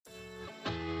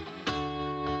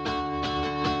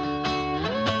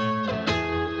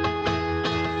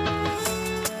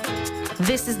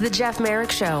This is the Jeff Merrick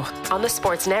Show on the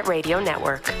Sportsnet Radio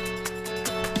Network.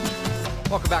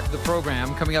 Welcome back to the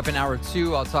program. Coming up in hour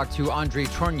 2, I'll talk to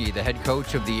André, the head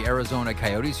coach of the Arizona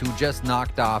Coyotes, who just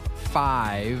knocked off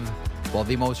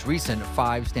the most recent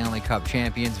 5 Stanley Cup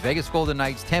champions: Vegas Golden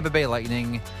Knights, Tampa Bay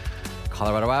Lightning,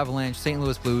 Colorado Avalanche, St.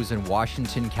 Louis Blues, and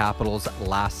Washington Capitals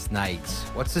last night.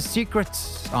 What's the secret,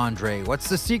 André? What's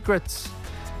the secret?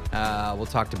 We'll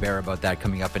talk to Bear about that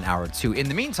coming up in hour 2. In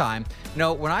the meantime,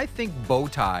 when I think bow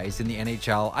ties in the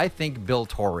NHL, I think Bill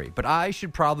Torrey. But I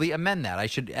should probably amend that. I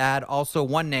should add also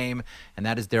one name, and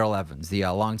that is Daryl Evans, the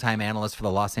longtime analyst for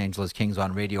the Los Angeles Kings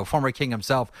on radio, former King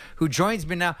himself, who joins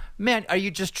me now. Man, are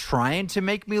you just trying to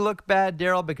make me look bad,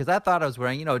 Daryl? Because I thought I was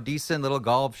wearing, a decent little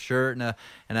golf shirt and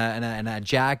a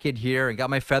jacket here, and got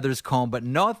my feathers combed. But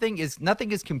nothing is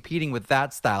competing with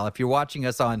that style. If you're watching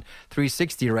us on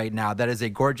 360 right now, that is a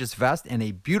gorgeous vest and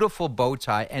a beautiful bow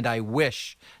tie. And I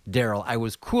wish, Daryl, I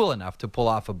was cool enough to pull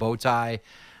off a bow tie,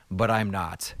 but I'm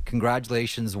not.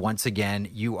 Congratulations once again.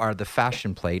 You are the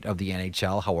fashion plate of the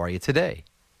NHL. How are you today?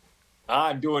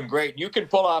 I'm doing great. You can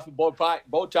pull off a bow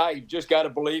tie. You just got to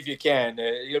believe you can.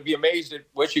 You'll be amazed at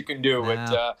what you can do.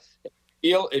 Yeah.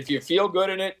 If you feel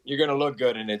good in it, you're going to look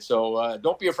good in it. So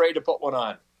don't be afraid to put one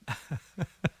on.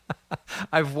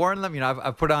 I've worn them.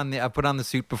 I've put on the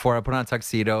suit before. I put on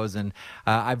tuxedos, and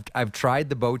I've tried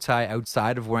the bow tie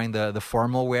outside of wearing the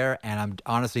formal wear. And I'm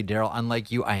honestly, Daryl,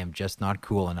 unlike you, I am just not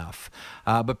cool enough.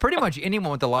 But pretty much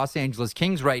anyone with the Los Angeles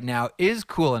Kings right now is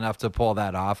cool enough to pull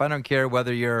that off. I don't care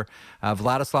whether you're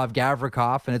Vladislav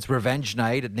Gavrikov and it's revenge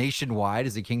night at Nationwide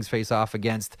as the Kings face off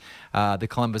against the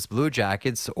Columbus Blue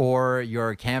Jackets, or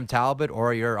you're Cam Talbot,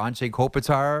 or you're André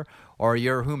Kopitar, or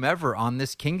you're whomever on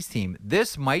this Kings team.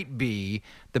 This might be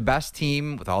the best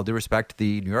team, with all due respect to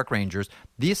the New York Rangers,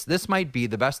 this might be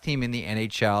the best team in the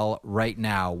NHL right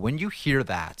now. When you hear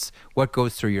that, what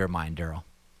goes through your mind, Daryl?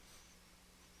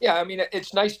 Yeah, I mean,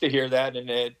 it's nice to hear that, and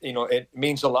it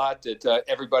means a lot that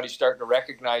everybody's starting to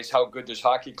recognize how good this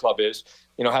hockey club is.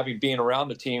 Having been around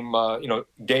the team,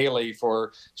 daily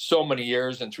for so many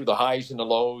years, and through the highs and the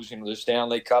lows, the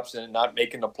Stanley Cups and not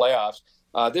making the playoffs.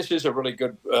 This is a really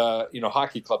good,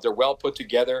 hockey club. They're well put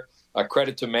together.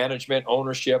 Credit to management,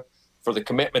 ownership for the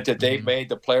commitment that they've made.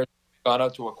 The players have gone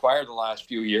out to acquire the last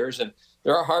few years, and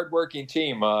they're a hardworking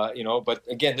team. But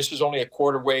again, this is only a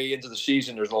quarter way into the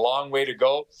season. There's a long way to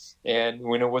go, and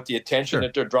with the attention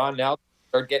that they're drawing now,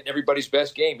 they're getting everybody's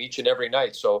best game each and every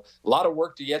night. So a lot of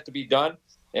work yet to be done.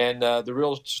 And the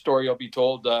real story will be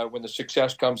told when the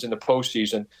success comes in the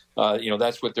postseason.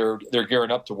 That's what they're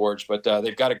gearing up towards. But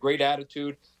they've got a great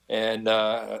attitude, and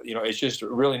it's just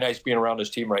really nice being around this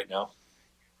team right now.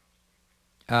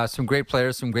 Some great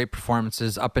players, some great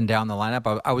performances up and down the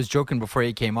lineup. I was joking before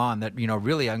he came on that,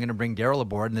 really I'm going to bring Daryl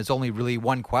aboard, and there's only really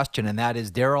one question, and that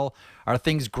is, Daryl, are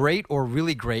things great or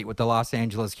really great with the Los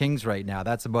Angeles Kings right now?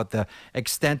 That's about the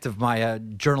extent of my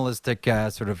journalistic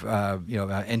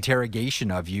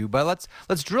interrogation of you. But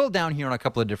let's drill down here on a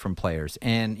couple of different players.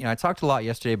 And I talked a lot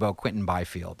yesterday about Quinton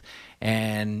Byfield,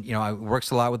 and works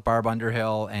a lot with Barb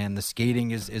Underhill, and the skating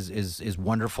is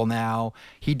wonderful now.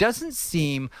 He doesn't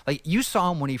seem like, you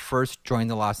saw him when he first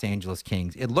joined the Los Angeles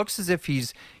Kings. It looks as if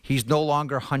he's no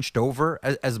longer hunched over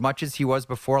as much as he was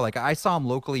before. Like, I saw him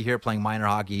locally here playing minor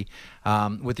hockey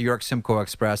with the York Simcoe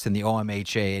Express in the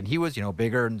OMHA, and he was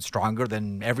bigger and stronger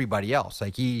than everybody else.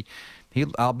 Like, he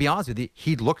I'll be honest with you,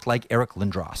 he looked like Eric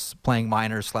Lindros playing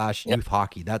minor/youth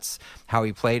hockey. That's how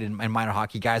he played in minor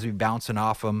hockey. Guys would be bouncing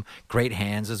off him, great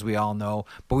hands, as we all know.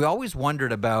 But we always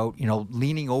wondered about,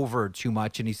 leaning over too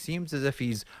much, and he seems as if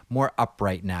he's more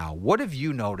upright now. What have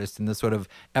you noticed in the sort of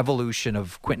evolution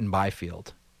of Quinton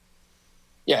Byfield?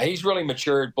 Yeah, he's really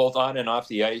matured both on and off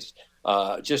the ice.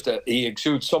 He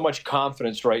exudes so much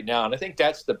confidence right now. And I think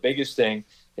that's the biggest thing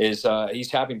is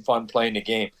he's having fun playing the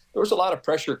game. There was a lot of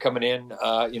pressure coming in,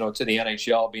 to the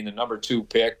NHL, being the number 2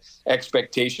 pick.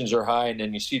 Expectations are high, and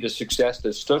then you see the success that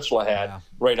Stützle had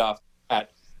right off the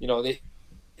bat.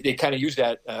 They kind of used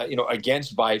that,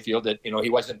 against Byfield, that, he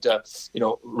wasn't,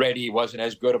 ready. He wasn't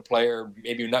as good a player.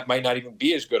 Maybe might not even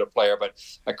be as good a player. But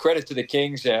a credit to the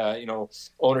Kings,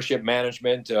 ownership,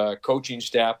 management, coaching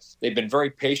staff. They've been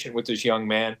very patient with this young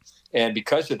man. And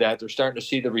because of that, they're starting to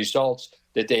see the results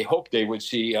that they hoped they would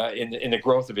see in the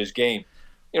growth of his game.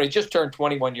 He just turned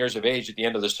 21 years of age at the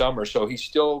end of the summer, so he's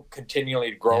still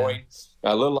continually growing,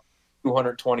 a little like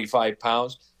 225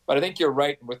 pounds. But I think you're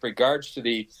right with regards to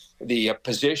the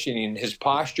positioning, his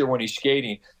posture when he's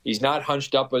skating. He's not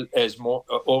hunched up as more.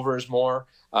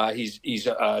 He's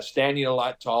standing a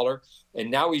lot taller, and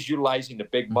now he's utilizing the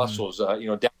big muscles,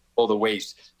 down below the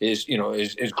waist, his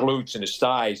glutes and his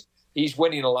thighs. He's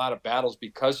winning a lot of battles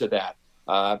because of that.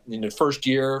 In the first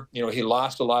year, he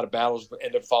lost a lot of battles,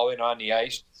 ended up falling on the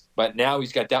ice, but now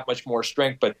he's got that much more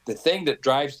strength. But the thing that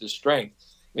drives the strength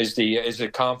is the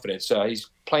confidence. He's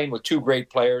playing with two great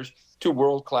players, two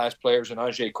world-class players in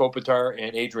André Kopitar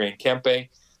and Adrian Kempe,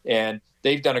 and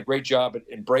they've done a great job at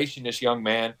embracing this young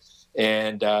man,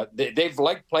 and they've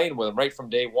liked playing with him right from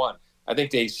day one. I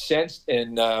think they sensed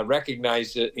and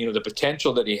recognized the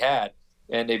potential that he had,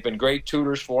 and they've been great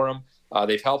tutors for him.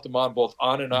 They've helped him on both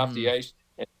on and off the ice,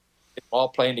 and all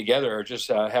playing together are just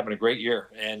having a great year,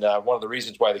 and one of the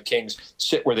reasons why the Kings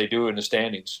sit where they do in the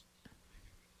standings.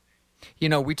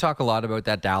 We talk a lot about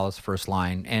that Dallas first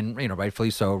line, and rightfully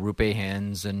so. Rupe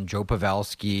Hintz and Joe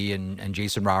Pavelski and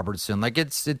Jason Robertson, like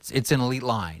it's an elite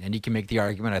line, and you can make the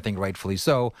argument, I think rightfully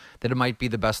so, that it might be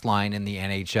the best line in the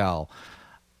NHL.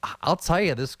 I'll tell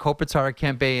you, this Kopitar,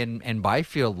 Kempe, and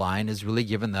Byfield line has really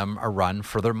given them a run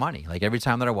for their money. Like every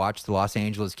time that I watch the Los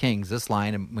Angeles Kings, this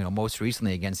line, most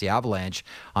recently against the Avalanche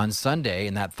on Sunday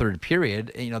in that third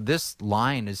period, this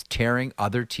line is tearing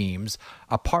other teams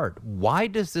apart. Why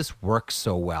does this work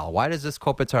so well? Why does this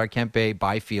Kopitar, Kempe,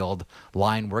 Byfield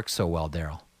line work so well,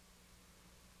 Daryl?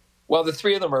 Well, the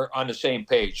three of them are on the same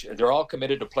page. They're all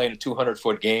committed to playing a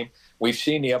 200-foot game. We've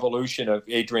seen the evolution of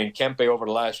Adrian Kempe over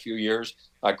the last few years.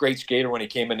 A great skater when he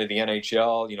came into the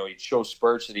NHL. He'd show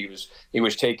spurts that he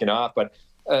was taking off. But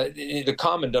the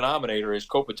common denominator is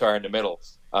Kopitar in the middle.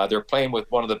 They're playing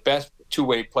with one of the best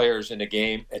two-way players in the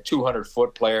game, a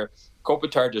 200-foot player.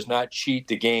 Kopitar does not cheat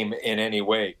the game in any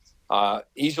way.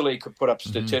 Easily could put up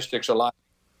statistics a lot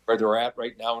where they're at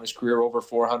right now in his career, over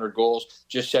 400 goals.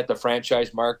 Just set the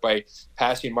franchise mark by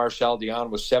passing Marcel Dionne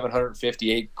with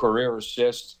 758 career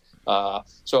assists. I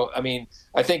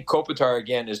think Kopitar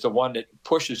again is the one that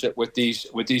pushes it with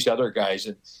these other guys,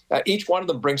 and each one of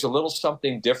them brings a little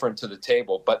something different to the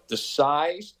table. But the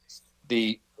size,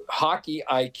 the hockey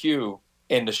IQ,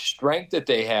 and the strength that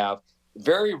they have,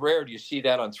 very rare do you see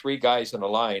that on three guys in a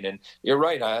line. And you're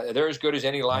right, they're as good as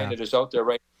any line that is out there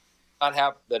right now. Not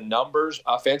have the numbers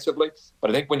offensively,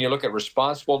 but I think when you look at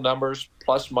responsible numbers,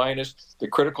 plus minus, the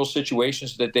critical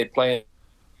situations that they play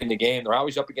in the game, they're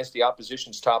always up against the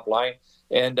opposition's top line,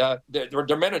 and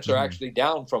their minutes are actually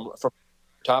down from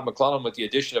Todd McClellan with the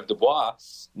addition of Dubois.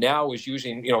 Now is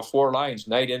using four lines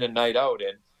night in and night out,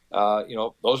 and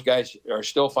those guys are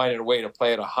still finding a way to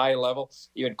play at a high level.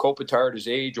 Even Kopitar at his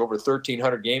age, over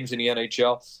 1,300 games in the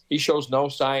NHL, he shows no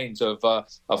signs of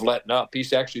letting up.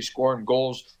 He's actually scoring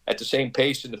goals at the same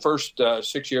pace in the first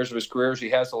 6 years of his career as he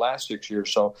has the last 6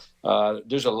 years. So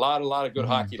there's a lot of good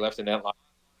hockey left in that line.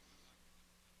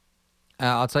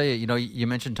 I'll tell you, you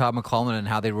mentioned Todd McClellan and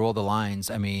how they roll the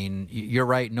lines. I mean, you're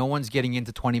right. No one's getting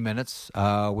into 20 minutes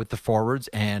with the forwards,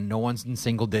 and no one's in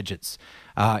single digits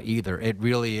either. It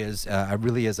really is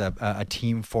a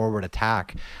team forward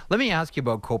attack. Let me ask you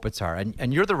about Kopitar,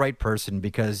 and you're the right person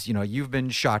because, you've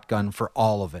been shotgun for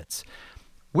all of it.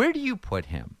 Where do you put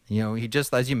him? He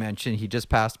just, as you mentioned, he just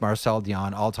passed Marcel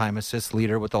Dionne, all-time assist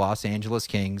leader with the Los Angeles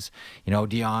Kings.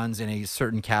 Dionne's in a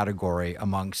certain category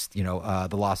amongst, the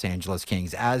Los Angeles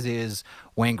Kings, as is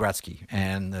Wayne Gretzky.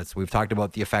 And we've talked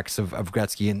about the effects of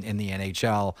Gretzky in the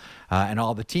NHL and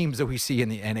all the teams that we see in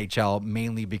the NHL,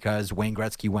 mainly because Wayne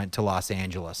Gretzky went to Los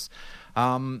Angeles.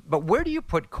 But where do you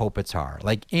put Kopitar,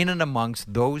 like in and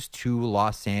amongst those two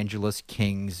Los Angeles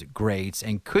Kings greats?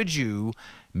 And could you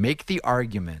make the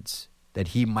argument that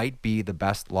he might be the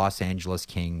best Los Angeles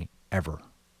King ever?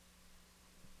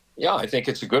 Yeah, I think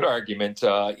it's a good argument,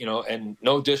 and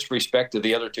no disrespect to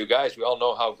the other two guys. We all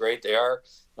know how great they are,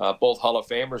 both Hall of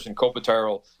Famers, and Kopitar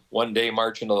will one day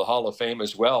march into the Hall of Fame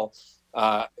as well.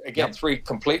 Three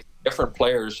completely different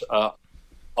players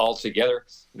altogether.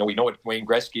 We know what Wayne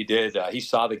Gretzky did. He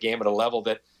saw the game at a level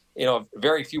that,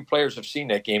 very few players have seen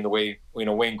that game the way,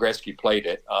 Wayne Gretzky played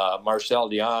it. Marcel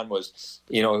Dionne was,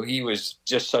 he was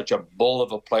just such a bull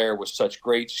of a player with such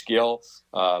great skill,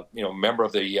 member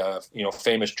of the,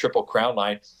 famous Triple Crown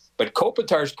line. But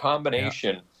Kopitar's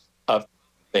combination of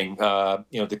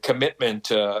the commitment,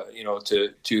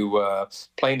 to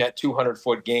playing that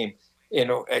 200-foot game,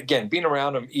 again, being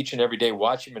around him each and every day,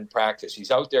 watch him in practice.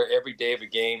 He's out there every day of a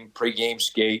game, pre-game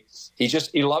skate.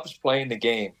 He loves playing the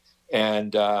game.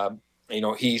 And,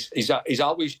 he's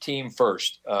always team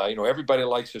first. Everybody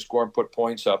likes to score and put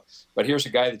points up. But here's a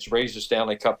guy that's raised the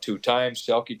Stanley Cup 2 times,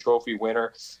 Selke Trophy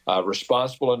winner,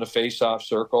 responsible in the face-off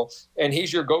circle. And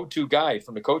he's your go-to guy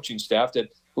from the coaching staff that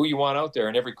who you want out there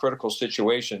in every critical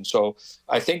situation. So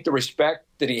I think the respect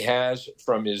that he has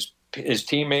from his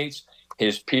teammates,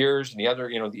 his peers, and the other,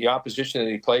 the opposition that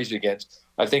he plays against,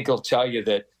 I think he'll tell you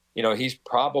that, he's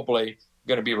probably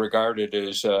going to be regarded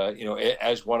as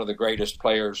as one of the greatest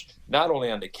players, not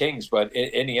only on the Kings but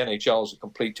in the NHL as a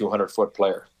complete 200-foot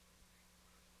player.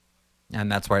 And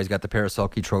that's why he's got the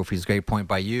Paraselke trophies. Great point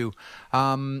by you.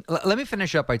 Let me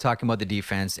finish up by talking about the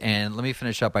defense, and let me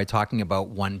finish up by talking about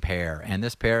one pair. And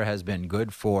this pair has been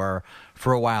good for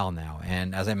a while now.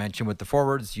 And as I mentioned with the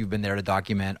forwards, you've been there to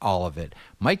document all of it.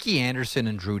 Mikey Anderson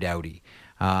and Drew Doughty.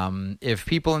 If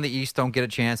people in the East don't get a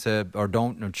chance or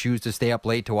don't choose to stay up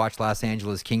late to watch Los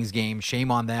Angeles Kings game,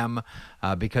 shame on them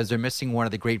because they're missing one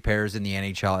of the great pairs in the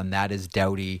NHL, and that is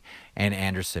Doughty and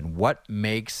Anderson. What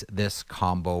makes this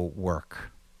combo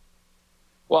work?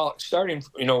 Well, starting,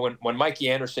 when Mikey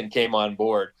Anderson came on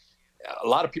board, a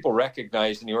lot of people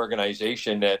recognized in the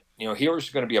organization that, he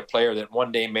was going to be a player that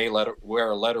one day may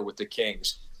wear a letter with the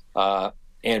Kings.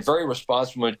 And very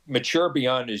responsible, mature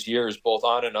beyond his years, both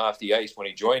on and off the ice when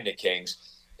he joined the Kings.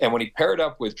 And when he paired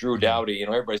up with Drew Doughty,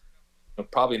 everybody's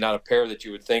probably not a pair that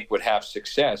you would think would have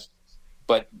success,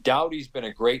 but Doughty's been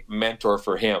a great mentor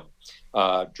for him.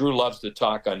 Drew loves to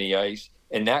talk on the ice,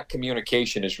 and that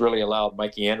communication has really allowed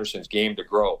Mikey Anderson's game to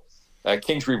grow.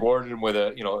 Kings rewarded him with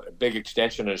a big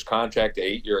extension in his contract, an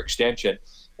 8-year extension.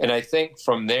 And I think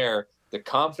from there, the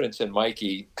confidence in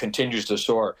Mikey continues to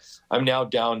soar. I'm now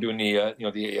down doing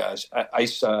the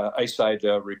ice side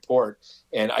report,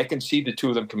 and I can see the two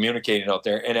of them communicating out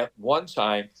there. And at one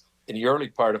time, in the early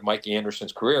part of Mikey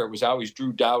Anderson's career, it was always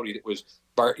Drew Doughty that was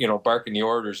barking the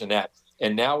orders and that.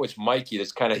 And now it's Mikey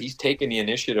that's he's taking the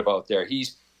initiative out there.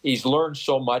 He's learned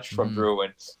so much from Drew,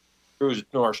 and Drew's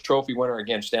Norris Trophy winner,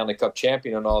 again Stanley Cup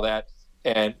champion and all that.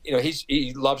 And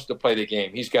he loves to play the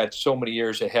game. He's got so many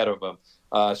years ahead of him.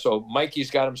 So Mikey's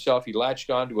got himself. He latched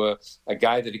on to a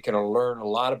guy that he can learn a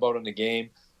lot about in the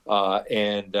game,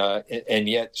 and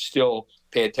yet still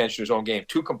pay attention to his own game.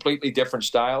 Two completely different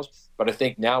styles, but I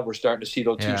think now we're starting to see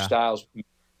those two styles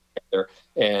together.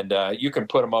 And you can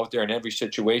put them out there in every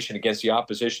situation against the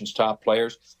opposition's top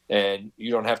players, and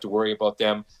you don't have to worry about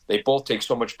them. They both take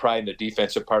so much pride in the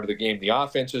defensive part of the game. The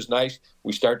offense is nice.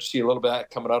 We start to see a little bit of that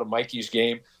coming out of Mikey's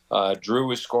game. Drew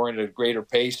is scoring at a greater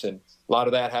pace, and a lot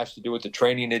of that has to do with the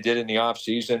training they did in the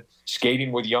offseason,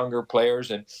 skating with younger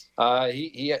players, and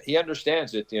he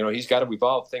understands it. He's got to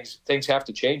evolve. Things have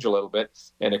to change a little bit,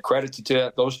 and a credit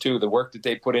to those two, the work that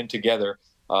they put in together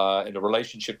and the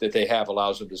relationship that they have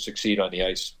allows them to succeed on the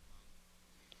ice.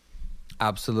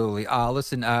 Absolutely.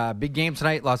 Listen, big game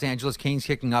tonight. Los Angeles Kings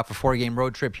kicking off a 4-game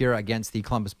road trip here against the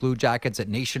Columbus Blue Jackets at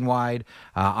Nationwide.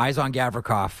 Eyes on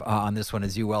Gavrikov on this one,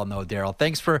 as you well know, Daryl.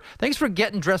 Thanks for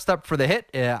getting dressed up for the hit.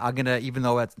 I'm gonna, even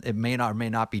though it may not or may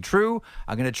not be true,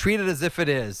 I'm gonna treat it as if it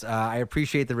is. I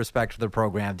appreciate the respect for the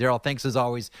program, Daryl. Thanks as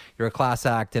always. You're a class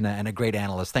act and a great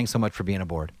analyst. Thanks so much for being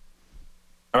aboard.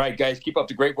 All right, guys, keep up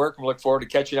the great work, and we look forward to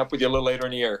catching up with you a little later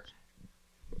in the year.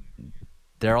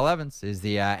 Daryl Evans is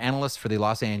the analyst for the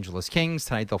Los Angeles Kings.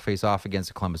 Tonight they'll face off against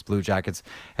the Columbus Blue Jackets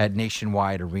at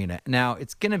Nationwide Arena. Now,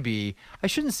 it's going to be, I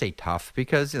shouldn't say tough,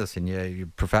 because, listen, you're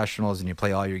professionals and you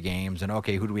play all your games, and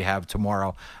okay, who do we have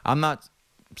tomorrow? I'm not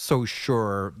so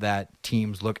sure that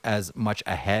teams look as much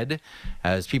ahead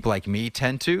as people like me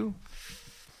tend to.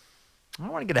 I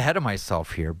don't want to get ahead of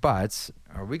myself here, but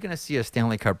are we going to see a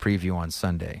Stanley Cup preview on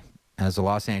Sunday as the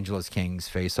Los Angeles Kings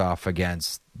face off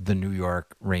against the New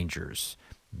York Rangers?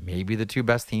 Maybe the two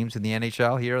best teams in the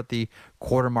NHL here at the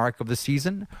quarter mark of the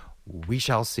season. We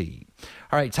shall see.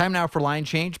 All right, time now for Line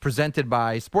Change, presented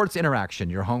by Sports Interaction,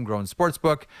 your homegrown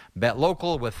sportsbook. Bet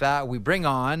local. With that, we bring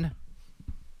on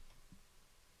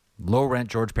low-rent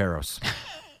George Peros.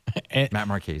 Matt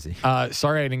Marchese.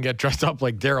 Sorry I didn't get dressed up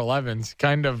like Daryl Evans.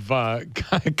 Kind of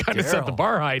set the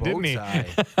bar high, didn't he?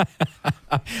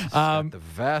 He's got the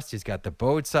vest. He's got the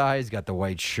bow tie. He's got the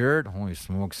white shirt. Holy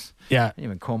smokes. Yeah. I didn't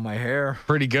even comb my hair.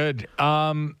 Pretty good.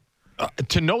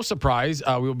 To no surprise,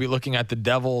 we will be looking at the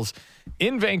Devils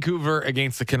in Vancouver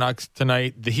against the Canucks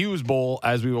tonight. The Hughes Bowl,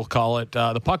 as we will call it.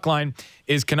 The puck line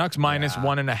is Canucks minus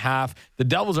 1.5. The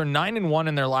Devils are 9-1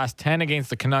 in their last 10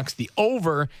 against the Canucks. The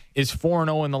over is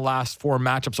 4-0 in the last 4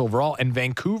 matchups overall. And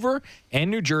Vancouver and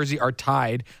New Jersey are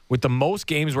tied with the most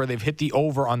games where they've hit the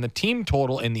over on the team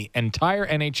total in the entire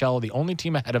NHL. The only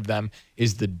team ahead of them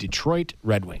is the Detroit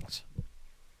Red Wings.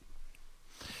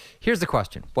 Here's the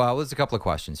question. Well, there's a couple of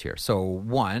questions here. So,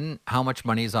 one, how much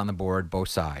money is on the board, both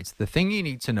sides? The thing you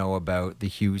need to know about the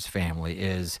Hughes family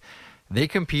is they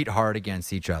compete hard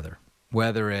against each other,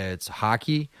 whether it's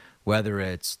hockey, whether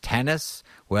it's tennis,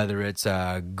 whether it's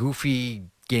a goofy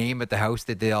game at the house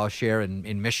that they all share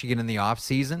in Michigan in the off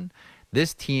season.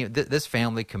 this team, this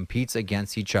family competes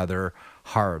against each other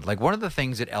hard. Like one of the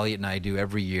things that Elliot and I do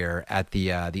every year at the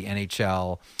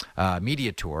NHL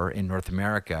media tour in North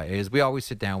America is we always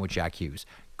sit down with Jack Hughes.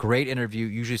 Great interview.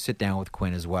 Usually sit down with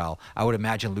Quinn as well. I would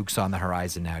imagine Luke's on the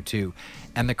horizon now too.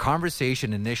 And the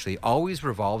conversation initially always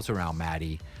revolves around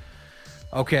Maddie.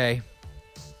 Okay,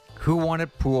 who won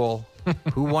at pool?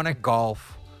 Who won at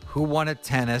golf? Who won at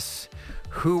tennis?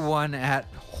 Who won at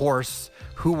horse?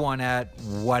 Who won at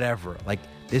whatever? Like,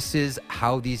 this is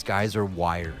how these guys are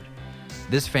wired.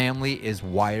 This family is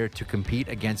wired to compete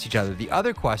against each other. The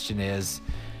other question is,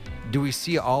 do we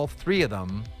see all three of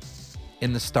them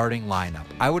in the starting lineup?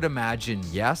 I would imagine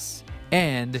yes.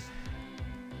 And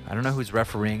I don't know who's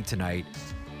refereeing tonight,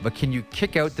 but can you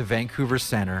kick out the Vancouver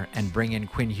center and bring in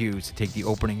Quinn Hughes to take the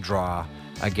opening draw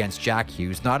against Jack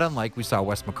Hughes? Not unlike we saw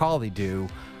Wes McCauley do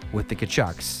with the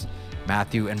Kachucks,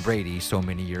 Matthew and Brady, so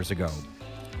many years ago.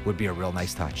 Would be a real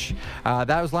nice touch.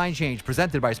 That was Line Change,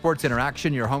 presented by Sports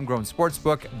Interaction, your homegrown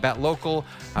sportsbook. Bet local.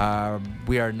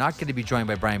 We are not going to be joined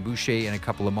by Brian Boucher in a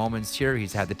couple of moments here.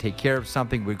 He's had to take care of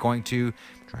something. We're going to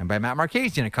joined by Matt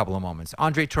Marchese in a couple of moments.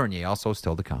 André Tourigny also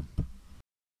still to come.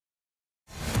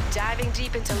 Diving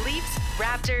deep into Leafs,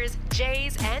 Raptors,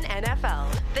 Jays, and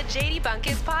NFL. The JD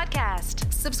Bunkis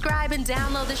Podcast. Subscribe and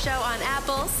download the show on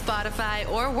Apple, Spotify,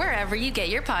 or wherever you get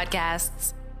your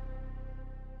podcasts.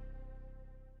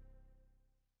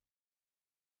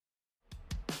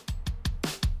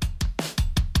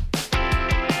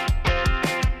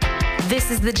 This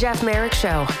is the Jeff Merrick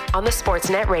Show on the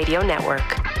Sportsnet Radio Network.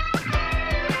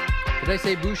 Did I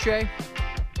say Boucher?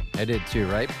 I did too,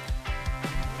 right?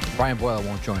 Brian Boyle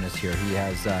won't join us here. He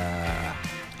has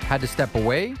had to step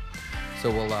away.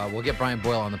 So we'll get Brian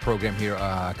Boyle on the program here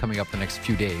coming up the next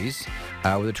few days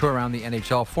with a tour around the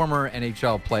NHL. Former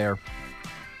NHL player,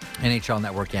 NHL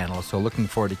Network analyst. So looking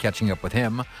forward to catching up with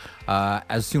him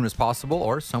as soon as possible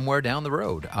or somewhere down the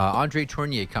road. André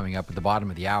Tourigny coming up at the bottom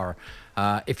of the hour.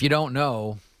 If you don't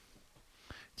know,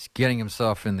 he's getting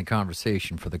himself in the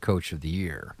conversation for the Coach of the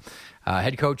Year.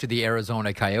 Head coach of the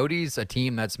Arizona Coyotes, a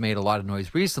team that's made a lot of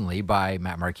noise recently by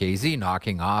Matt Marchese,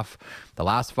 knocking off the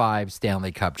last 5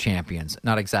 Stanley Cup champions.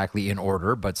 Not exactly in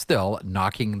order, but still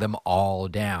knocking them all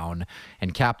down,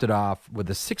 and capped it off with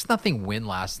a 6-0 win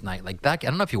last night. Like that, I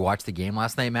don't know if you watched the game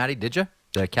last night, Matty, did you?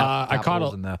 The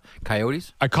Capitals and the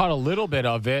Coyotes. I caught a little bit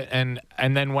of it, and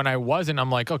then when I wasn't, I'm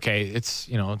like, okay, it's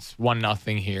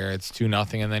 1-0 here, it's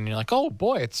 2-0, and then you're like, oh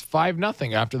boy, it's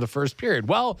 5-0 after the first period.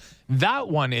 Well, that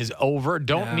one is over.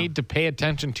 Don't need to pay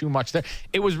attention too much there.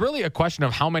 It was really a question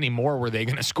of how many more were they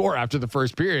going to score after the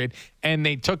first period, and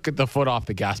they took the foot off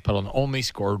the gas pedal and only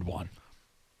scored one.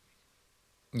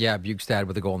 Yeah, Bukestad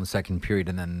with a goal in the second period,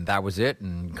 and then that was it.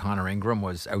 And Connor Ingram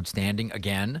was outstanding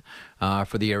again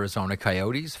for the Arizona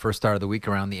Coyotes. First start of the week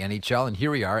around the NHL, and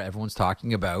here we are. Everyone's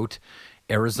talking about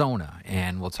Arizona,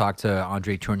 and we'll talk to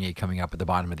André Tourigny coming up at the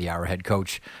bottom of the hour, head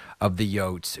coach of the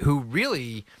Yotes, who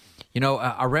really,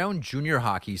 around junior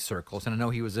hockey circles, and I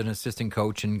know he was an assistant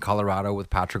coach in Colorado with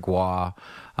Patrick Waugh,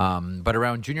 but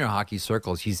around junior hockey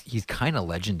circles, he's kind of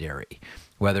legendary.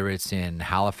 Whether it's in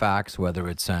Halifax, whether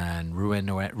it's in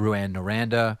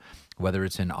Rouyn-Noranda, whether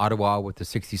it's in Ottawa with the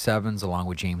 67s along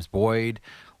with James Boyd,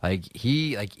 the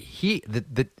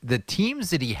teams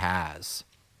that he has,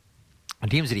 the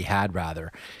teams that he had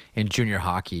rather in junior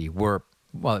hockey were,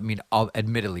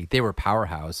 admittedly they were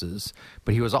powerhouses,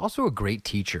 but he was also a great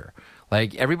teacher.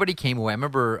 Like everybody came away. I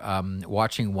remember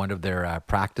watching one of their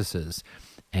practices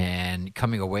and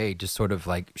coming away just sort of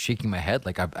like shaking my head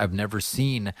like I've never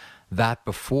seen that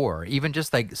before. Even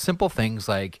just like simple things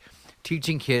like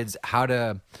teaching kids how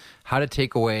to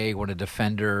take away when a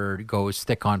defender goes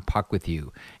stick on puck with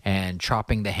you and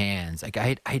chopping the hands. Like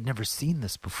I had never seen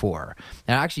this before.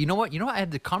 And actually, you know what? I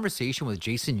had the conversation with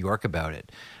Jason York about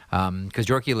it because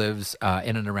Yorkie lives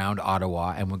in and around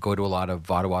Ottawa and would go to a lot of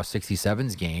Ottawa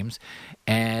 67s games.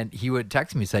 And he would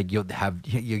text me, he's like,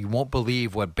 you won't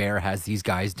believe what Bear has these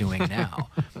guys doing now.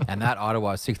 And that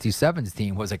Ottawa 67s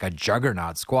team was like a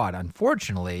juggernaut squad.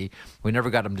 Unfortunately, we never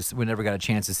got a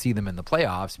chance to see them in the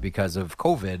playoffs because of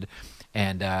COVID.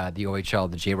 And the OHL,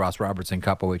 the J. Ross Robertson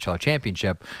Cup OHL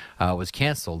Championship was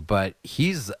canceled. But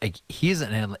he was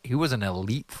an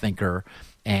elite thinker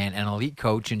and an elite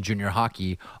coach in junior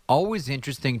hockey. Always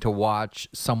interesting to watch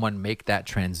someone make that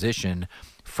transition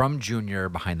from junior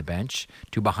behind the bench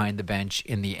to behind the bench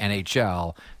in the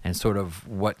NHL, and sort of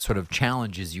what sort of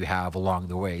challenges you have along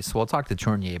the way. So we'll talk to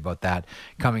Tourigny about that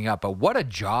coming up. But what a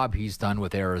job he's done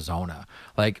with Arizona.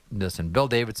 Like, listen, Bill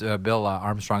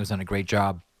Armstrong has done a great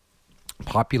job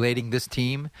populating this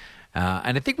team.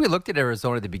 And I think we looked at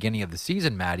Arizona at the beginning of the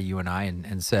season, Maddie, you and I,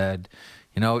 and said,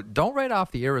 Don't write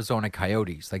off the Arizona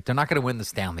Coyotes. Like, they're not going to win the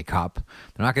Stanley Cup.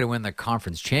 They're not going to win the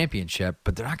conference championship,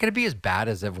 but they're not going to be as bad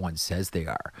as everyone says they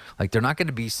are. Like, they're not going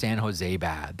to be San Jose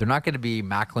bad. They're not going to be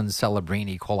Macklin,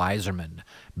 Celebrini, Cole Iserman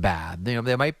bad.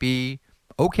 They might be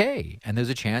okay, and there's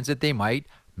a chance that they might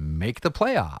make the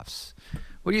playoffs.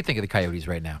 What do you think of the Coyotes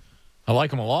right now? I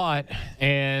like them a lot.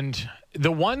 And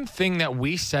the one thing that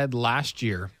we said last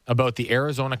year about the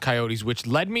Arizona Coyotes, which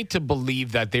led me to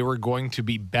believe that they were going to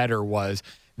be better, was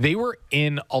they were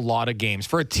in a lot of games.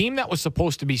 For a team that was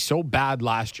supposed to be so bad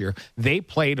last year, they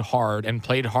played hard under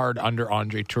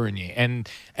André Tourigny.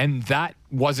 And that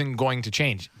wasn't going to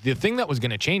change. The thing that was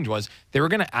going to change was they were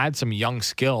going to add some young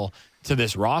skill to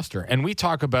this roster. And we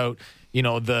talk about,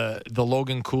 the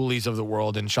Logan Cooley's of the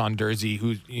world and Sean Durzi,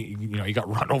 who, he got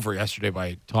run over yesterday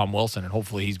by Tom Wilson, and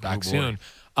hopefully he's back soon.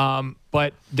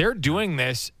 But they're doing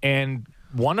this, and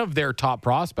one of their top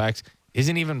prospects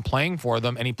isn't even playing for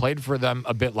them, and he played for them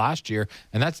a bit last year,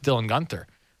 and that's Dylan Guenther,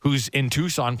 who's in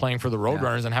Tucson playing for the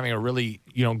Roadrunners and having a really,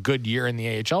 good year in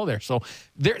the AHL there. So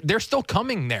they're still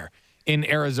coming there in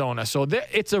Arizona. So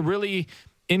it's a really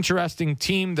interesting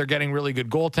team. They're getting really good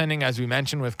goaltending, as we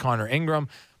mentioned, with Connor Ingram.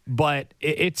 But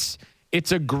it's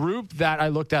a group that I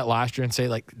looked at last year and say,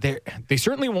 like, they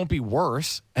certainly won't be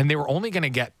worse, and they were only going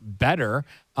to get better.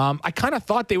 I kind of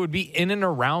thought they would be in and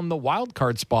around the wild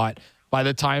card spot by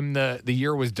the time the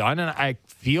year was done, and I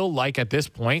feel like at this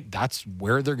point that's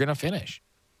where they're going to finish.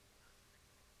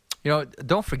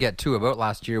 Don't forget, too, about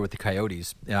last year with the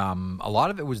Coyotes. A lot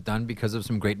of it was done because of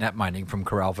some great net mining from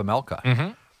Karel Vejmelka. Mm-hmm.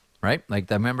 Right?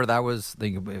 Like, I remember that was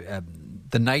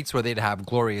the nights where they'd have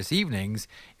glorious evenings.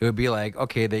 It would be like,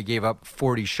 okay, they gave up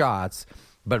 40 shots,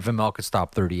 but Vejmelka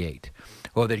stopped 38.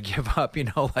 Or they'd give up,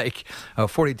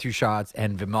 42 shots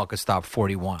and Vejmelka stopped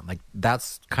 41. Like,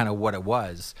 that's kind of what it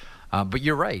was. But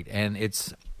you're right. And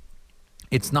it's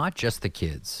not just the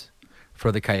kids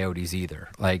for the Coyotes either.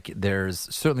 Like,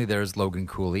 there's Logan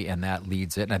Cooley, and that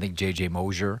leads it. And I think J.J.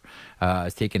 Mosier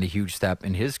has taken a huge step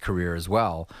in his career as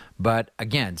well. But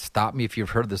again, stop me if you've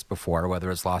heard this before,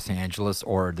 whether it's Los Angeles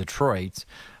or Detroit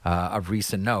of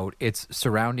recent note, it's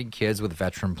surrounding kids with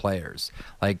veteran players.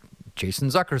 Like, Jason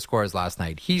Zucker scores last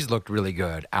night. He's looked really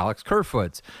good. Alex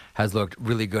Kerfoot has looked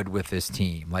really good with this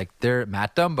team. Like,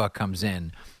 Matt Dumba comes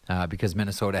in because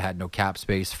Minnesota had no cap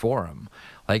space for him.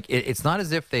 Like, it's not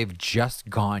as if they've just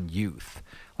gone youth.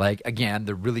 Like, again,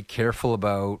 they're really careful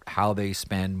about how they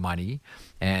spend money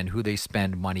and who they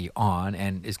spend money on.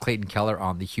 And is Clayton Keller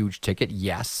on the huge ticket?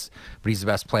 Yes, but he's the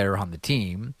best player on the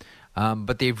team.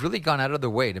 But they've really gone out of their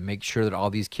way to make sure that all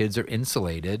these kids are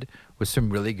insulated with some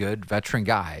really good veteran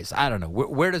guys. I don't know.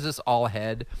 Where does this all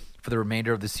head for the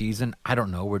remainder of the season? I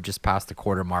don't know. We're just past the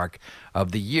quarter mark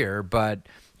of the year. But,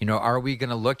 are we going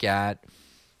to look at,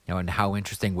 and how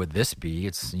interesting would this be?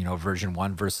 It's, version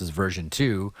 1 versus version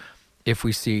 2. If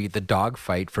we see the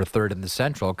dogfight for third in the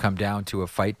Central come down to a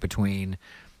fight between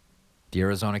the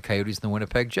Arizona Coyotes and the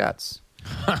Winnipeg Jets.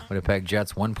 Winnipeg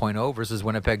Jets 1.0 versus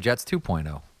Winnipeg Jets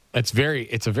 2.0. It's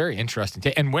a very interesting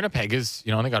take. And Winnipeg is,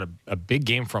 they got a big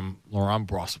game from Laurent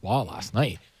Brossoit last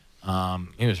night.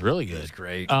 It was really good. It was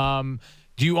great.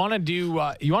 Do you want to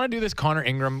do this Connor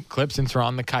Ingram clip since we're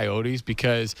on the Coyotes?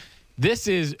 Because this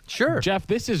is, sure, Jeff,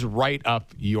 this is right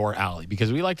up your alley,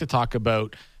 because we like to talk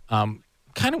about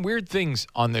kind of weird things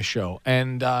on this show.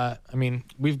 And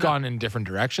we've gone in different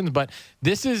directions, but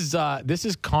this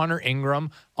is Connor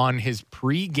Ingram on his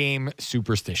pre-game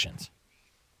superstitions.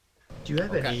 Do you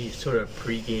have any sort of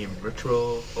pre-game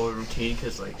ritual or routine?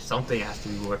 Because something has to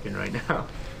be working right now.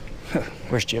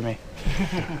 Where's Jimmy?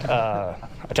 I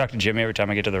talk to Jimmy every time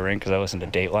I get to the rink because I listen to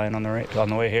Dateline on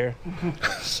the way here.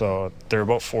 So they're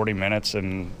about 40 minutes,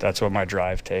 and that's what my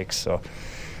drive takes. So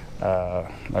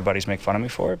my buddies make fun of me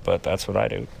for it, but that's what I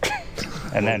do.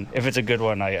 And then if it's a good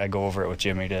one, I go over it with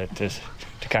Jimmy to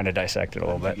kind of dissect it a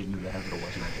little bit.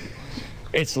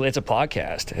 It's a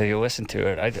podcast. You listen to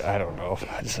it. I don't know.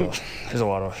 There's a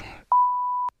lot of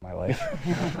in my life.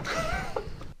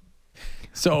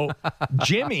 So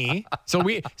Jimmy, so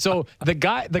the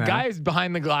guys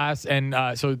behind the glass,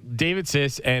 and so David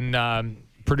Siss and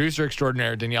producer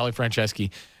extraordinaire Daniele Franceschi,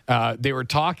 they were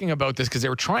talking about this because they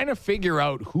were trying to figure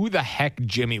out who the heck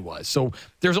Jimmy was. So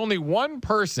there's only one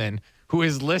person who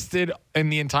is listed in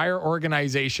the entire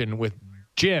organization with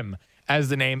Jim as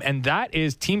the name, and that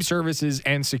is team services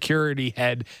and security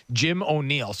head Jim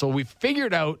O'Neill. So we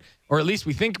figured out, or at least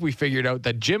we think we figured out,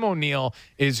 that Jim O'Neill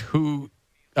is who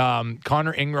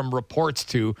Connor Ingram reports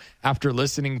to after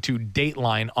listening to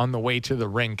Dateline on the way to the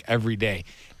rink every day.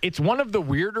 It's one of the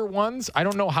weirder ones. I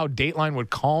don't know how Dateline would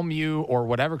calm you or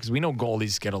whatever, because we know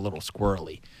goalies get a little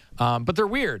squirrely. But they're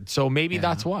weird, so maybe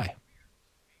that's why.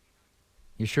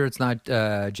 You sure it's not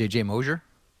J.J. Mosier?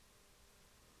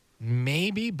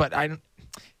 Maybe, but I don't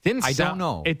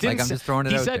know. It didn't. I'm just throwing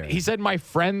it out there. He said my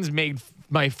friends make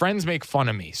fun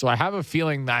of me, so I have a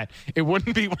feeling that it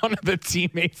wouldn't be one of the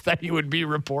teammates that he would be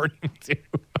reporting to.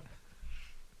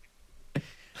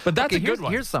 But that's a good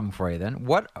one. Here's something for you then.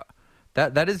 What?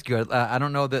 That is good. I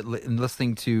don't know that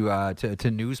listening to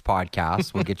news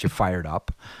podcasts will get you fired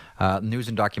up, news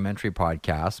and documentary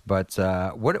podcasts. But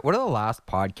what are the last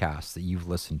podcasts that you've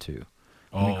listened to?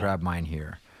 Let me grab mine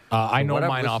here. I know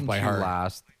mine off by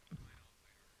heart.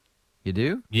 You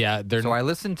do? Yeah. So I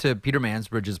listen to Peter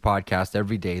Mansbridge's podcast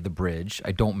every day, The Bridge.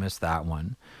 I don't miss that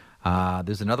one.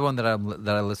 There's another one that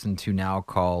I listen to now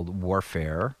called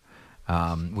Warfare.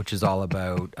 Which is all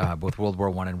about both World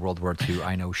War I and World War II.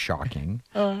 I know, shocking.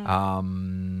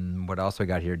 What else I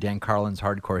got here? Dan Carlin's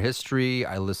Hardcore History.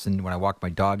 I listen when I walk my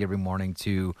dog every morning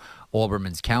to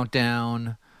Olbermann's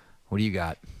Countdown. What do you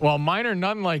got? Well, mine are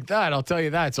none like that, I'll tell you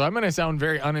that. So I'm going to sound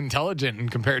very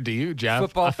unintelligent compared to you,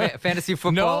 Jeff. Fantasy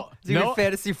football? No.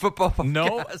 Fantasy football podcast?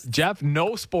 No, Jeff,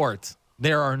 no sports.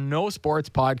 There are no sports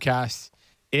podcasts.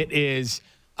 It is...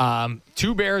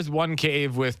 Two Bears, One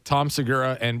Cave with Tom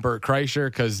Segura and Bert Kreischer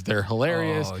because they're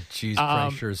hilarious. Oh, jeez,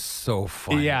 Kreischer is so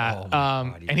funny. Yeah,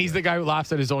 God, and he's the guy who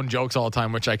laughs at his own jokes all the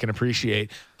time, which I can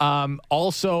appreciate.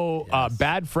 Also,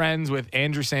 Bad Friends with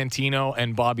Andrew Santino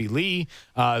and Bobby Lee,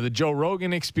 the Joe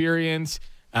Rogan Experience.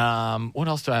 What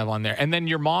else do I have on there? And then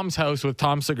Your Mom's House with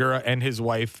Tom Segura and his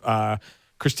wife,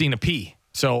 Christina P.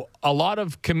 So a lot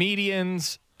of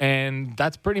comedians, and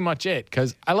that's pretty much it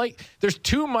because there's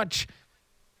too much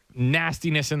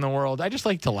nastiness in the world. I just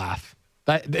like to laugh.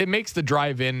 It makes the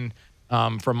drive in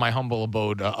from my humble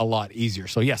abode a lot easier.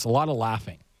 So yes, a lot of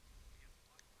laughing.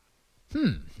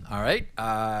 All right.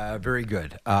 Very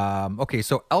good. Okay,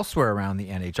 so elsewhere around the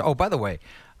NHL. Oh, by the way,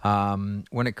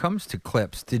 when it comes to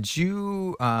clips, what did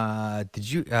you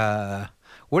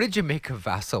make of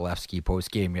Vasilevsky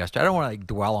post game yesterday? I don't want to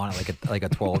dwell on it like a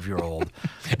 12-year-old.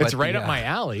 It's right up my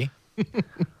alley.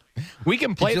 We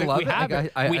can play it.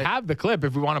 We have the clip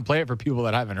if we want to play it for people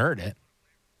that haven't heard it.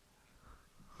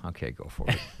 Okay, go for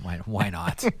it. Why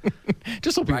not?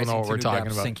 Just so people know what we're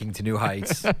talking about. Sinking to new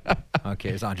heights. Okay,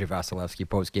 it's André Vasilevsky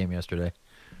post-game yesterday.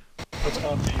 What's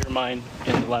gone through your mind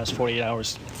in the last 48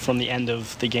 hours from the end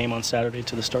of the game on Saturday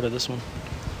to the start of this one?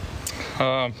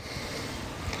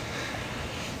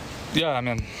 Yeah, I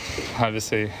mean,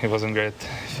 obviously it wasn't great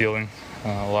feeling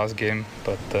last game,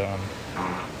 but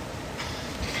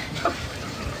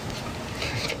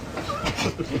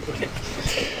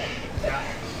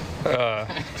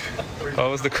what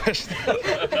was the question?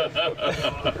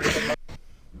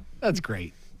 That's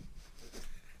great.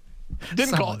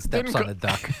 Someone steps on a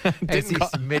duck as he's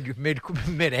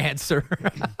mid answer.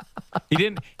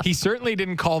 He certainly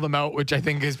didn't call them out, which I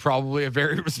think is probably a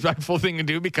very respectful thing to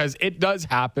do because it does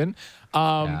happen.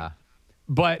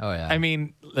 But I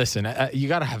mean, listen, you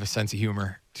got to have a sense of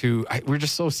humor too. We're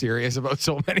just so serious about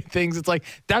so many things. It's like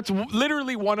that's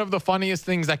literally one of the funniest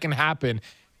things that can happen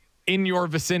in your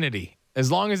vicinity. As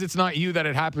long as it's not you that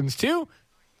it happens to,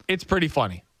 it's pretty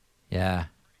funny. Yeah.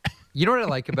 You know what I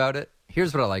like about it?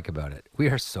 Here's what I like about it. We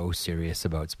are so serious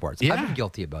about sports. Yeah. I've been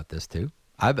guilty about this too.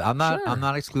 I'm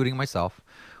not excluding myself.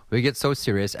 We get so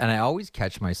serious, and I always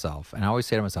catch myself, and I always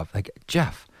say to myself, like,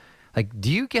 Jeff, like,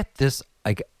 do you get this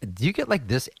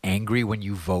angry when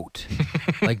you vote?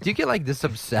 Like, do you get like this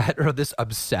upset or this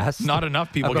obsessed? Not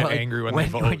enough people get angry when they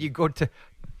vote. When you go to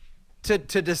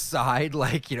decide,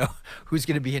 like, you know, who's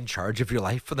going to be in charge of your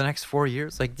life for the next 4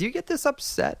 years. Like, do you get this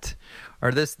upset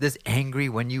or this angry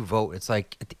when you vote? It's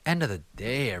like, at the end of the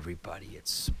day, everybody,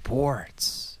 it's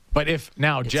sports. But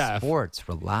Jeff, sports,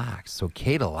 relax. It's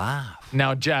okay to laugh.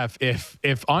 Now, Jeff, if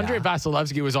André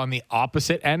Vasilevsky was on the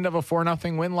opposite end of a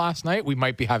 4-0 win last night, we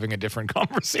might be having a different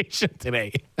conversation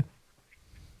today.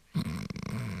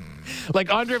 Like,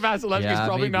 André Vasilevsky is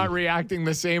probably not reacting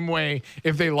the same way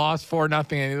if they lost 4-0 and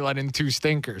they let in 2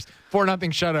 stinkers. 4-0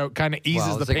 shutout kind of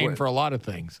eases the pain for a lot of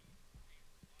things.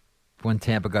 When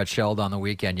Tampa got shelled on the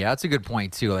weekend. Yeah, that's a good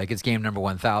point, too. Like, it's game number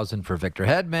 1,000 for Victor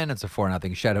Hedman. It's a 4-0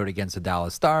 shutout against the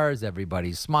Dallas Stars.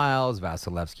 Everybody smiles.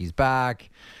 Vasilevsky's back.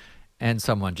 And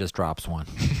someone just drops one.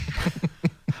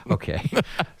 Okay.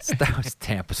 That was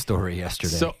Tampa's story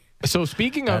yesterday. So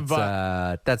speaking of...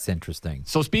 that's interesting.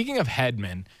 So speaking of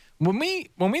Hedman, when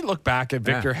we look back at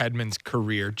Victor Hedman's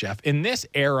career, Jeff, in this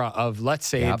era of, let's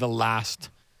say, the last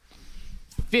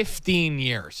 15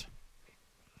 years,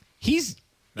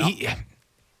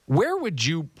 where would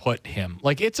you put him?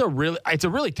 Like, it's a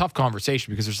really tough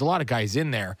conversation because there's a lot of guys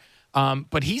in there.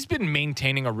 But he's been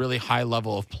maintaining a really high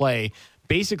level of play,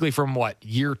 basically from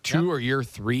year 2 or year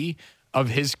 3 of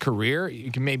his career,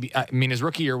 you can maybe, I mean, his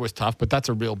rookie year was tough, but that's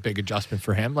a real big adjustment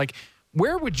for him. Like,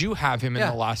 where would you have him in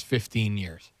the last 15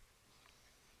 years?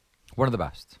 One of the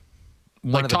best.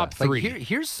 Like top three. Like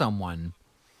here's someone.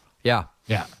 Yeah.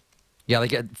 Yeah. Yeah,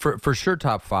 like for sure,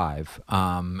 top five.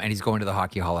 And he's going to the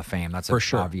Hockey Hall of Fame. That's an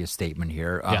obvious statement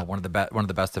here. One of the best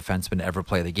defensemen to ever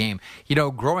play the game. You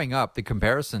know, growing up, the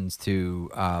comparisons to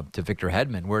Victor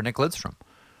Hedman were Nick Lidstrom.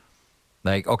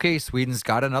 Like, okay, Sweden's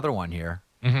got another one here.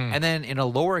 Mm-hmm. And then in a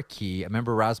lower key, I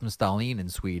remember Rasmus Dahlin in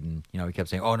Sweden. You know, he kept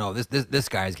saying, "Oh no, this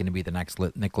guy is going to be the next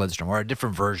Nick Lidstrom, or a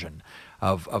different version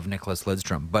of Nicklas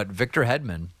Lidstrom." But Victor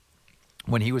Hedman,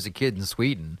 when he was a kid in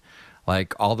Sweden,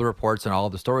 like all the reports and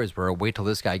all the stories were, wait till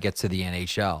this guy gets to the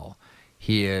NHL.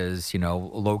 He is, you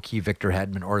know, low key Victor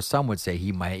Hedman, or some would say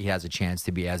he has a chance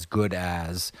to be as good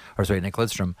as, Nick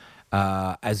Lidstrom,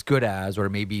 as good as, or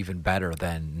maybe even better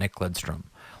than Nick Lidstrom.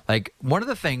 Like, one of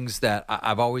the things that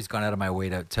I've always gone out of my way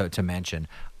to mention,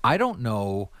 I don't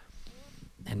know,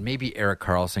 and maybe Erik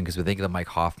Karlsson, because we think of the Mike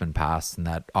Hoffman pass in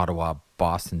that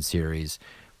Ottawa-Boston series,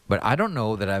 but I don't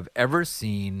know that I've ever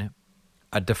seen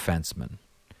a defenseman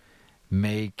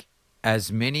make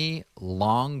as many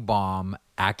long bomb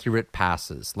accurate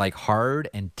passes, like hard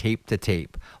and tape to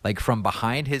tape, like from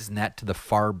behind his net to the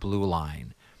far blue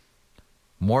line,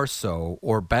 more so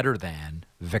or better than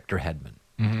Victor Hedman.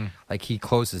 Mm-hmm. Like, he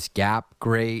closes gap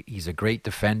great. He's a great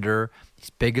defender.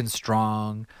 He's big and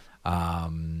strong,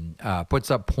 puts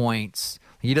up points.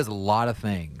 He does a lot of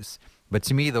things. But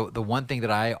to me, the one thing that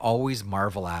I always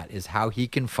marvel at is how he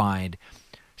can find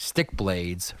stick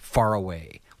blades far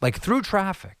away, like through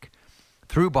traffic,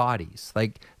 through bodies.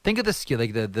 Like, think of the skill,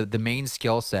 like the main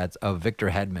skill sets of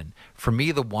Victor Hedman. For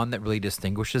me, the one that really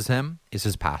distinguishes him is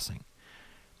his passing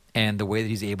and the way that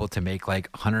he's able to make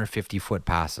like 150-foot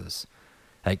passes.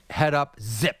 Like, head up,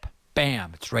 zip,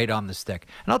 bam, it's right on the stick.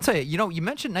 And I'll tell you, you know, you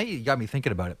mentioned, now you got me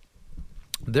thinking about it.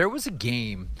 There was a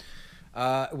game,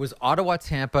 it was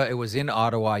Ottawa-Tampa, it was in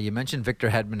Ottawa. You mentioned Victor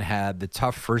Hedman had the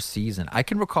tough first season. I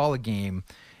can recall a game,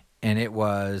 and it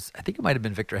was, I think it might have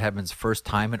been Victor Hedman's first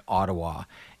time in Ottawa,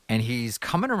 and he's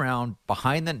coming around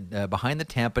behind the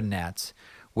Tampa nets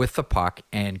with the puck,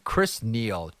 and Chris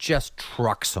Neal just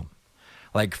trucks him.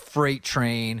 Like freight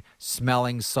train,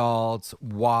 smelling salts,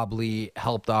 wobbly,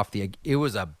 helped off the... It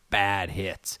was a bad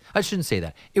hit. I shouldn't say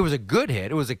that. It was a good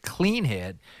hit. It was a clean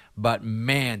hit, but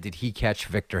man, did he catch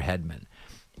Victor Hedman.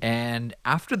 And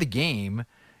after the game,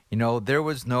 you know, there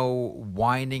was no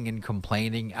whining and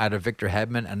complaining out of Victor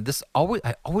Hedman. And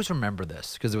I always remember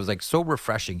this because it was like so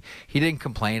refreshing. He didn't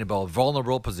complain about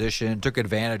vulnerable position, took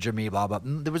advantage of me, blah, blah.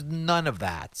 There was none of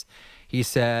that. He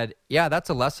said, yeah, that's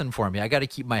a lesson for me. I got to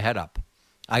keep my head up.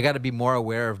 I got to be more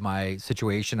aware of my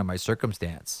situation and my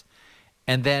circumstance.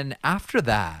 And then after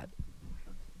that,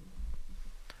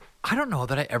 I don't know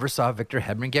that I ever saw Victor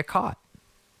Hedman get caught.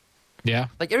 Yeah.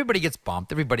 Like, everybody gets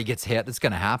bumped. Everybody gets hit. That's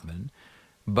going to happen.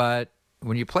 But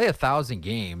when you play 1,000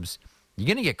 games, you're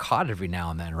going to get caught every now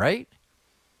and then, right?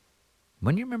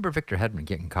 When do you remember Victor Hedman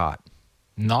getting caught?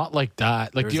 Not like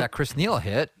that. Like, there was that Chris Neal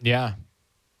hit. Yeah.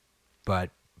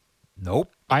 But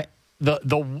nope.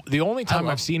 The only time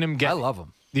I've seen him get... I love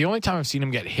him. The only time I've seen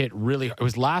him get hit really, it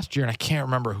was last year, and I can't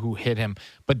remember who hit him,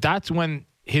 but that's when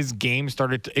his game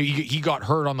started to, he got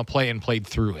hurt on the play and played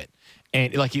through it.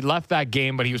 And like, he left that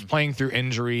game, but he was playing through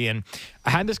injury. And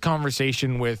I had this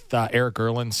conversation with Erik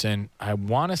Erlendsson. I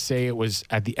want to say it was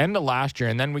at the end of last year.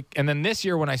 And then this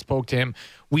year when I spoke to him,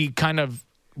 we kind of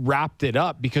wrapped it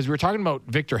up because we were talking about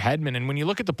Victor Hedman. And when you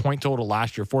look at the point total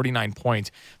last year, 49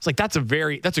 points, it's like, that's a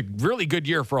really good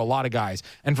year for a lot of guys.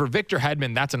 And for Victor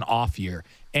Hedman, that's an off year.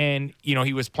 And, you know,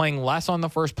 he was playing less on the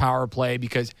first power play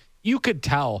because you could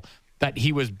tell that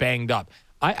he was banged up.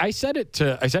 I said it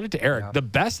to Eric. Yeah. The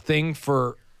best thing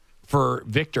for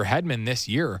Victor Hedman this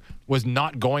year was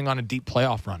not going on a deep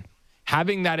playoff run.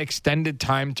 Having that extended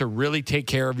time to really take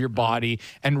care of your body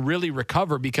and really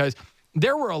recover, because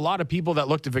there were a lot of people that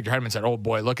looked at Victor Hedman and said, oh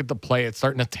boy, look at the play. It's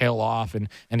starting to tail off. And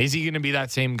is he going to be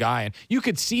that same guy? And you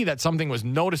could see that something was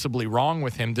noticeably wrong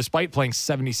with him despite playing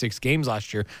 76 games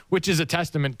last year, which is a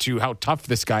testament to how tough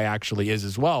this guy actually is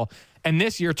as well. And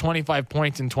this year, 25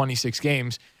 points in 26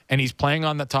 games, and he's playing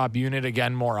on the top unit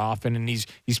again more often, and he's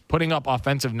putting up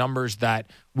offensive numbers that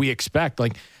we expect.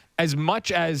 Like, as much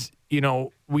as, you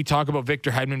know, we talk about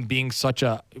Victor Hedman being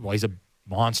he's a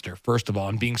monster, first of all,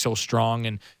 and being so strong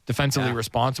and defensively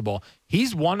responsible,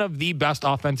 he's one of the best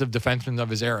offensive defensemen of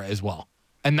his era as well.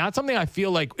 And that's something I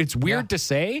feel like it's weird to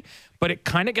say, but it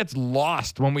kind of gets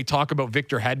lost when we talk about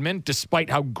Victor Hedman, despite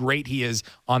how great he is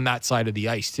on that side of the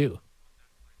ice too.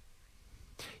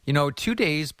 You know, 2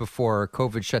 days before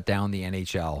COVID shut down the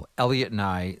NHL, Elliot and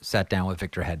I sat down with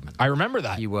Victor Hedman. I remember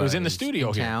that. He it was in the studio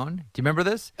in here. town. Do you remember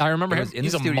this? I remember him. Was in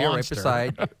He's the studio a right monster.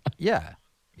 beside. Yeah,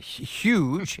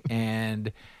 huge.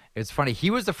 And it's funny. He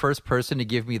was the first person to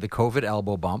give me the COVID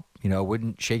elbow bump. You know,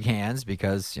 wouldn't shake hands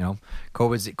because, you know,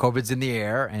 COVID's in the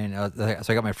air. And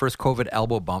so I got my first COVID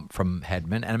elbow bump from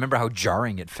Hedman. And I remember how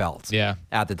jarring it felt. Yeah.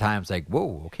 At the time, it's like,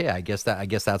 whoa, okay, I guess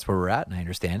that's where we're at, and I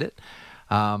understand it.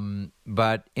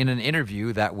 But in an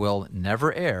interview that will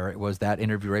never air, it was that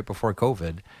interview right before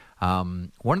COVID.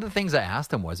 One of the things I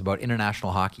asked him was about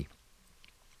international hockey.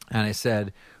 And I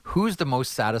said, who's the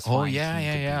most satisfying team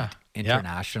to beat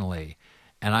internationally?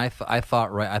 And I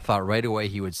thought right away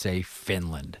he would say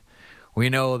Finland. We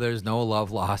know there's no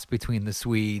love lost between the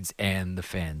Swedes and the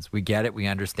Finns. We get it. We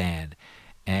understand.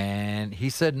 And he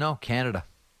said, no, Canada.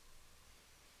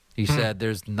 He said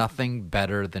there's nothing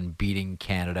better than beating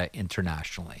Canada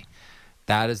internationally.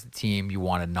 That is the team you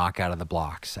want to knock out of the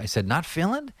blocks. I said, not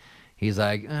Finland? He's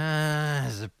like,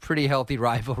 there's a pretty healthy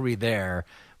rivalry there.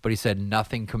 But he said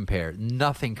nothing compares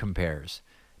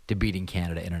to beating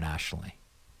Canada internationally.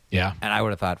 Yeah. And I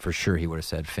would have thought for sure he would have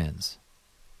said Finns.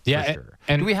 Yeah. For sure.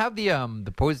 And do we have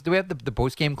the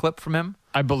post game clip from him?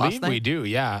 I believe we do.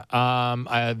 Yeah.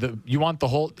 You want the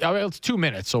whole? It's 2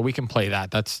 minutes, so we can play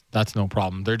that. That's no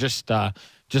problem. They're just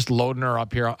loading her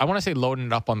up here. I want to say loading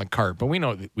it up on the cart, but we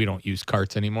know that we don't use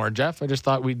carts anymore, Jeff. I just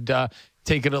thought we'd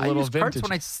take it a little used vintage. Carts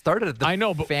when I started at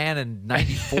the fan in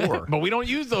 '94, but we don't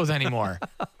use those anymore.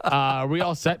 Are we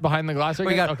all set behind the glass?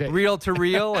 We got reel to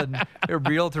reel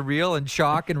and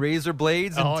chalk and razor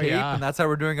blades and tape, and that's how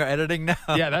we're doing our editing now.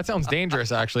 Yeah, that sounds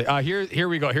dangerous. Actually, here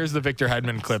we go. Here's the Victor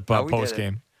Hedman clip post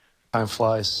game. Time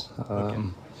flies.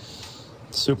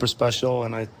 Super special,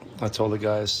 and I told the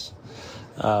guys.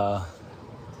 I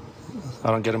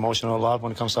don't get emotional a lot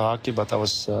when it comes to hockey, but that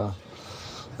was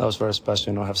very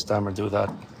special. You know, have Stammer do that,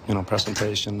 you know,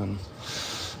 presentation, and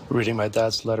reading my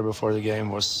dad's letter before the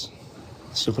game was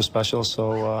super special.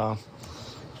 So,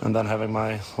 and then having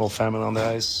my whole family on the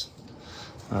ice,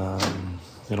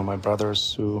 you know, my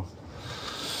brothers who,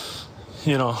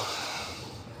 you know,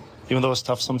 even though it's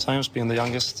tough sometimes being the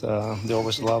youngest, they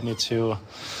always allowed me to,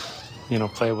 you know,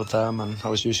 play with them, and I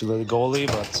was usually the goalie,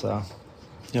 but.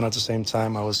 You know, at the same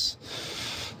time,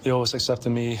 they always accepted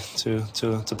me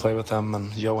to play with them.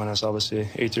 And Johan is obviously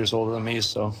 8 years older than me,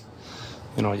 so,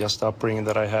 you know, just the upbringing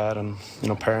that I had, and, you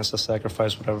know, parents that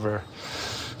sacrificed whatever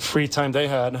free time they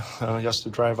had just to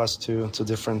drive us to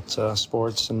different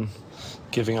sports and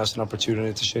giving us an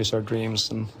opportunity to chase our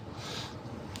dreams. And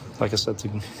like I said, to,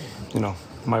 you know,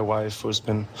 my wife who's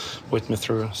been with me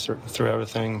through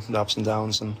everything, the ups and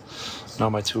downs, and now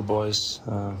my two boys,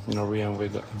 you know, Rhea and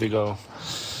Vigo.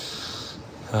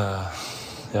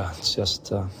 Yeah, it's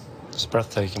just it's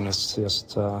breathtaking. It's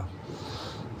just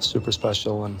super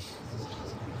special, and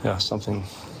yeah, something,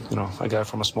 you know, a guy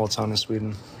from a small town in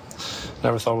Sweden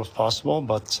never thought was possible,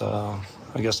 but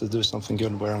I guess to do something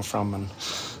good where I'm from, and,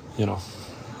 you know,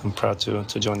 I'm proud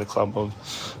to join the club of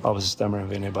obviously Stammer and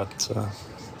Vinny, but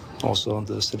also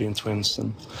the City and Twins,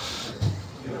 and,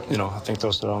 you know, I think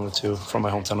those are the only two from my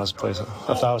hometown that's played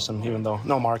 1,000, even though,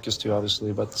 no, Marcus too,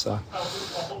 obviously, but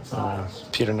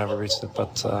Peter never reached it,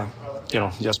 but, you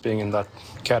know, just being in that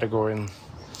category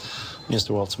means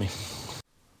the world to me.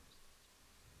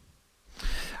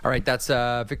 All right, that's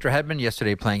Victor Hedman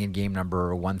yesterday playing in game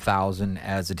number 1,000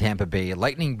 as the Tampa Bay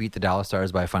Lightning beat the Dallas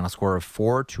Stars by a final score of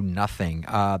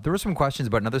 4-0. There were some questions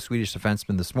about another Swedish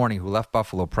defenseman this morning who left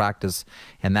Buffalo practice,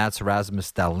 and that's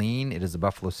Rasmus Dahlin. It is the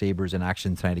Buffalo Sabres in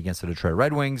action tonight against the Detroit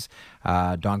Red Wings.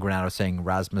 Don Granato saying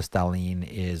Rasmus Dahlin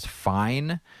is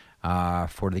fine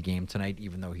for the game tonight,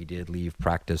 even though he did leave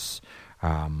practice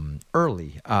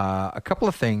early. A couple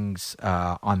of things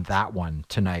on that one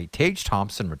tonight. Tage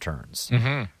Thompson returns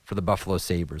for the Buffalo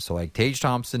Sabres. So like Tage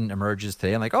Thompson emerges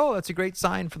today, and like, oh, that's a great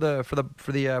sign for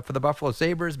the Buffalo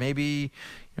Sabres. Maybe,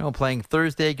 you know, playing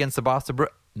Thursday against the Boston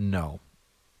Bruins. No,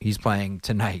 he's playing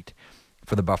tonight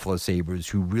for the Buffalo Sabres,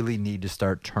 who really need to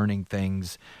start turning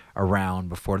things around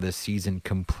before this season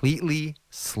completely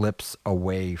slips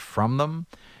away from them.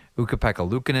 Ukko-Pekka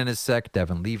Luukkonen is sick.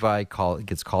 Devin Levi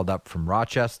gets called up from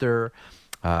Rochester.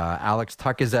 Alex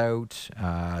Tuck is out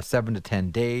 7 to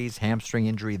 10 days. Hamstring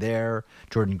injury there.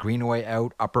 Jordan Greenaway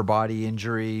out. Upper body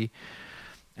injury.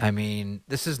 I mean,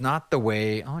 this is not the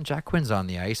way. Oh, Jack Quinn's on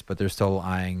the ice, but they're still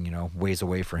eyeing, you know, ways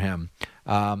away for him.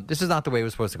 This is not the way it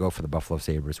was supposed to go for the Buffalo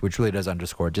Sabres, which really does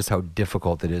underscore just how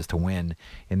difficult it is to win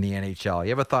in the NHL. You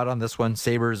have a thought on this one,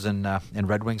 Sabres and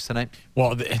Red Wings tonight?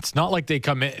 Well, it's not like they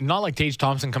come in. Not like Tage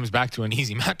Thompson comes back to an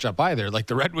easy matchup either. Like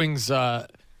the Red Wings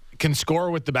can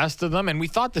score with the best of them. And we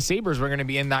thought the Sabres were going to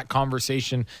be in that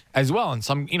conversation as well. And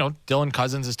Dylan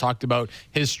Cousins has talked about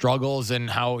his struggles and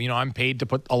how, I'm paid to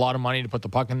put a lot of money to put the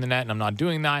puck in the net and I'm not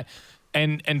doing that.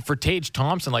 And for Tage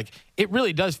Thompson, it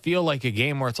really does feel like a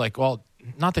game where it's like, well,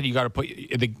 not that you got to put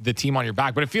the team on your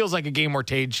back, but it feels like a game where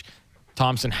Tage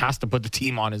Thompson has to put the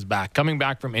team on his back, coming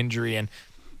back from injury. And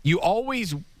you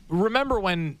always remember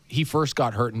when he first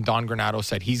got hurt and Don Granato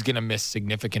said he's going to miss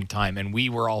significant time. And we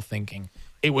were all thinking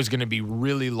it was going to be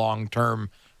really long term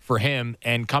for him.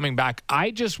 And coming back,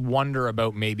 I just wonder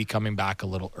about maybe coming back a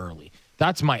little early.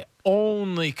 That's my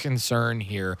only concern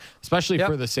here, especially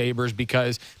for the Sabres,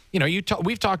 because,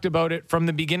 we've talked about it from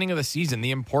the beginning of the season,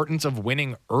 the importance of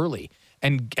winning early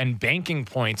and banking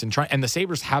points and the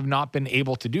Sabres have not been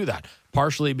able to do that,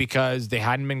 partially because they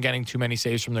hadn't been getting too many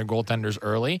saves from their goaltenders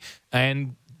early.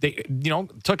 And they,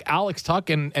 took Alex Tuck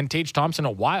and Tage Thompson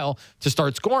a while to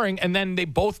start scoring, and then they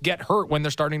both get hurt when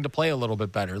they're starting to play a little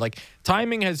bit better.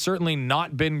 Timing has certainly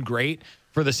not been great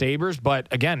for the Sabres, but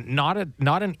again, not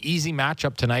an easy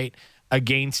matchup tonight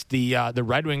against the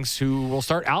Red Wings, who will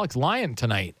start Alex Lyon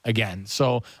tonight again.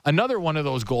 So another one of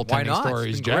those goaltending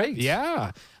stories. It's been great.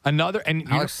 Yeah, another. And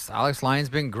Alex Lyon's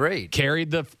been great. Carried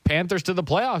the Panthers to the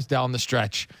playoffs down the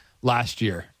stretch last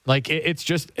year.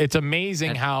 It's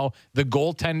amazing how the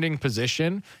goaltending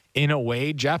position, in a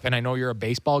way, Jeff, and I know you're a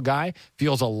baseball guy,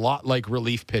 feels a lot like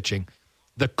relief pitching.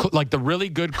 The really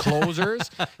good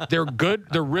closers, they're good.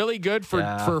 They're really good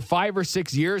for 5 or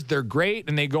 6 years. They're great,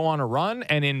 and they go on a run.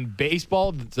 And in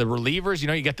baseball, the relievers,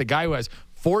 you get the guy who has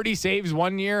 40 saves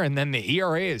one year, and then the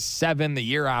ERA is 7 the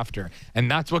year after.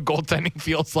 And that's what goaltending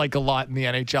feels like a lot in the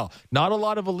NHL. Not a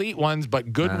lot of elite ones,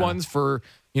 but good ones for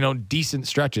decent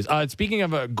stretches. Speaking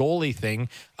of a goalie thing,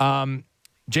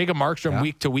 Jacob Markstrom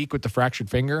week to week with the fractured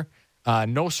finger.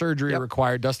 No surgery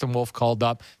required. Dustin Wolf called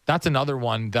up. That's another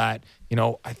one that,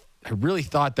 I really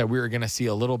thought that we were going to see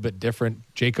a little bit different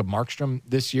Jacob Markstrom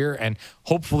this year. And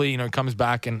hopefully, comes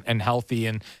back and healthy.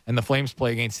 And the Flames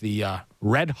play against the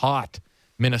red hot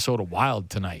Minnesota Wild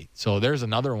tonight. So there's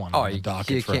another one on the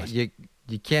docket for us.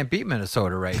 You can't beat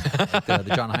Minnesota, right?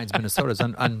 The John Hines Minnesota is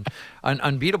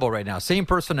unbeatable right now. Same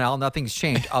personnel, nothing's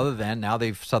changed other than now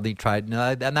they've suddenly tried.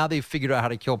 Now they've figured out how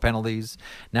to kill penalties.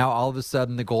 Now all of a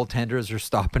sudden the goaltenders are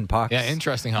stopping pucks. Yeah,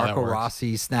 interesting how that works. Marco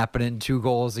Rossi snapping in 2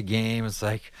 goals a game. It's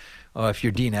like, if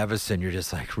you're Dean Evison, you're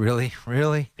just like, really?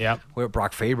 Yep. Where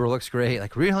Brock Faber looks great.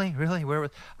 Like, really? Where?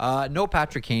 No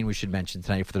Patrick Kane we should mention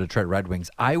tonight for the Detroit Red Wings.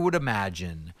 I would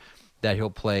imagine that he'll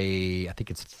play, I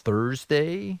think it's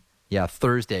Thursday. Yeah,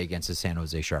 Thursday against the San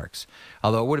Jose Sharks.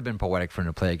 Although it would have been poetic for him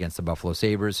to play against the Buffalo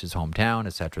Sabres, his hometown,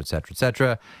 et cetera, et cetera, et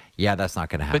cetera. Yeah, that's not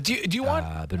going to happen. But do you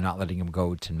want... they're not letting him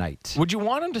go tonight. Would you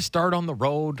want him to start on the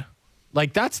road?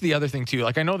 That's the other thing, too.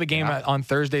 I know the game on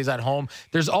Thursdays at home.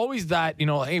 There's always that,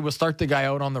 hey, we'll start the guy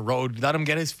out on the road, let him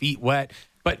get his feet wet.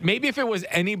 But maybe if it was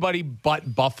anybody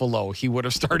but Buffalo, he would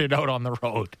have started out on the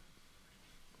road.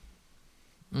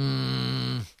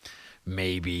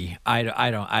 Maybe. I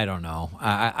don't know.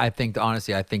 I think,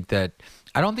 honestly, I don't think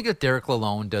that Derek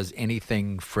Lalonde does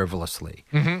anything frivolously.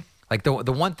 Mm-hmm.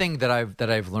 The one thing that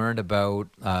I've learned about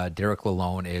Derek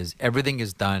Lalonde is everything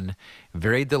is done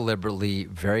very deliberately,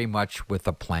 very much with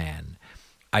a plan.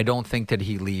 I don't think that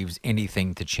he leaves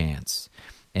anything to chance.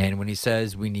 And when he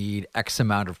says we need X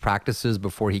amount of practices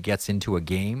before he gets into a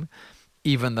game,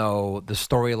 even though the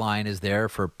storyline is there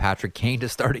for Patrick Kane to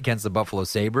start against the Buffalo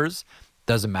Sabres,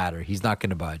 doesn't matter. He's not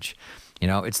going to budge.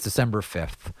 It's December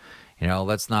 5th.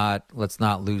 Let's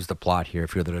not lose the plot here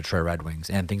if you're the Detroit Red Wings,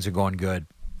 and things are going good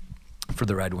for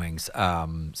the Red Wings.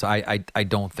 So I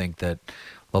don't think that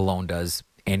Lalonde does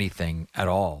anything at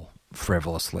all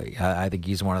frivolously. I think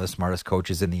he's one of the smartest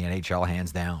coaches in the NHL,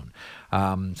 hands down.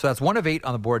 So that's 1 of 8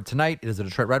 on the board tonight. It is the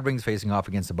Detroit Red Wings facing off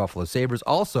against the Buffalo Sabres.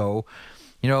 Also,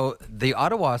 the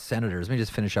Ottawa Senators, let me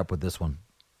just finish up with this one.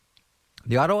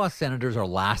 The Ottawa Senators are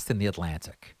last in the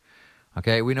Atlantic.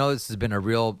 Okay, we know this has been a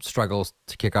real struggle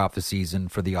to kick off the season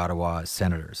for the Ottawa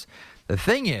Senators. The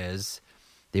thing is,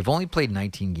 they've only played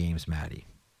 19 games, Maddie.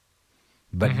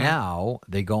 But now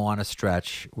they go on a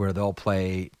stretch where they'll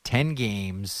play 10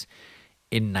 games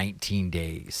in 19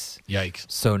 days. Yikes.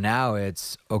 So now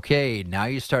it's, okay, now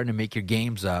you're starting to make your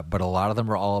games up, but a lot of them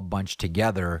are all bunched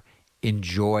together.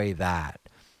 Enjoy that.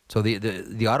 So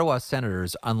the Ottawa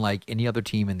Senators, unlike any other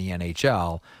team in the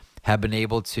NHL, have been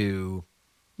able to,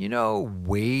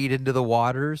 wade into the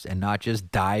waters and not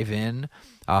just dive in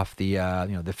off the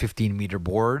 15-meter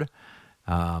board.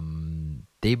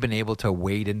 They've been able to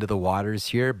wade into the waters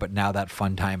here, but now that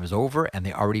fun time is over, and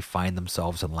they already find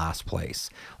themselves in last place.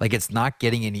 It's not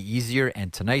getting any easier,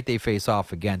 and tonight they face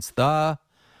off against the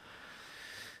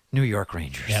New York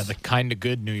Rangers. Yeah, the kind of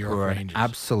good New York Rangers.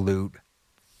 Absolute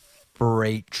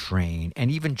freight train. And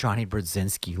even Johnny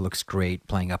Brodzinski looks great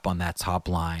playing up on that top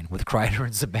line with Kreider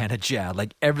and Zibanejad.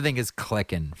 Like, everything is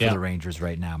clicking for the Rangers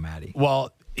right now, Maddie.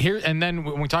 Well, here and then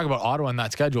when we talk about Ottawa and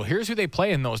that schedule, here's who they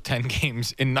play in those 10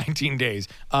 games in 19 days.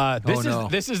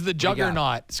 This is the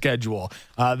juggernaut schedule.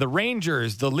 The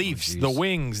Rangers, the Leafs, the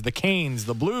Wings, the Canes,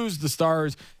 the Blues, the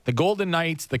Stars, the Golden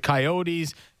Knights, the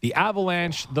Coyotes, the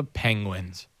Avalanche, the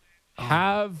Penguins.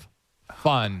 Have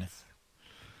fun.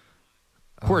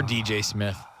 Poor DJ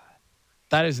Smith.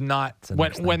 That is not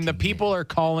when the people are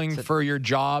calling for your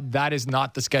job. That is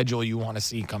not the schedule you want to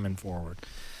see coming forward.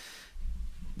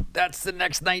 That's the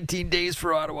next 19 days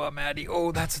for Ottawa, Maddie.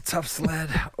 Oh, that's a tough sled.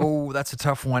 Oh, that's a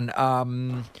tough one.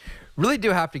 Really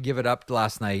do have to give it up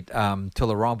last night to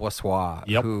Laurent Brossoit,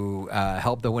 who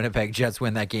helped the Winnipeg Jets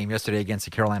win that game yesterday against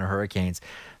the Carolina Hurricanes.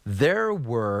 There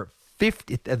were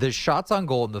 50 the shots on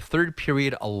goal in the third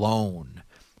period alone,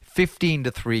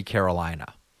 15-3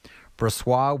 Carolina.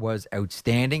 Brossoit was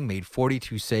outstanding, made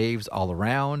 42 saves all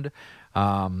around.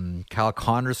 Kyle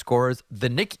Connor scores. The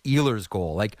Nick Ehlers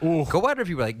goal. Go out if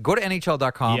you like. Go to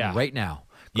NHL.com right now.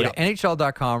 Go to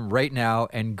NHL.com right now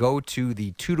and go to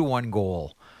the 2-1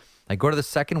 goal. Go to the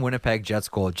second Winnipeg Jets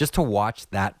goal just to watch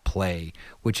that play,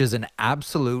 which is an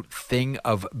absolute thing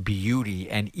of beauty.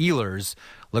 And Ehlers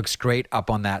looks great up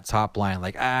on that top line.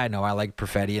 I know I like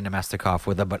Perfetti and Nemestikov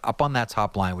with him, but up on that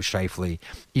top line with Scheifele,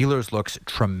 Ehlers looks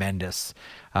tremendous,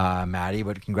 Maddie.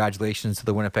 But congratulations to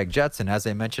the Winnipeg Jets. And as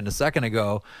I mentioned a second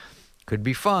ago, could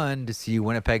be fun to see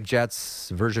Winnipeg Jets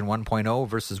version 1.0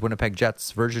 versus Winnipeg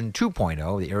Jets version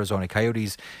 2.0, the Arizona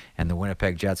Coyotes and the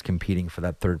Winnipeg Jets competing for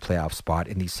that third playoff spot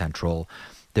in the Central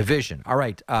Division. All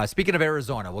right, speaking of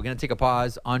Arizona, we're going to take a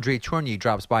pause. André Tourigny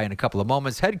drops by in a couple of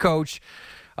moments. Head coach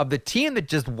of the team that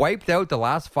just wiped out the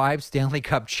last 5 Stanley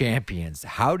Cup champions.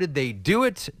 How did they do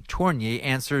it? Tourigny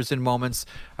answers in moments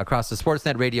across the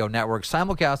Sportsnet Radio Network,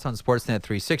 simulcast on Sportsnet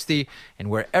 360, and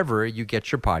wherever you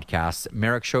get your podcasts.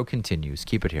 Merrick Show continues.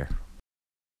 Keep it here.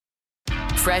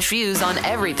 Fresh views on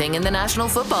everything in the National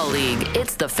Football League.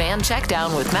 It's the Fan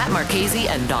Checkdown with Matt Marchese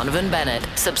and Donovan Bennett.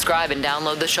 Subscribe and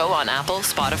download the show on Apple,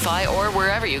 Spotify, or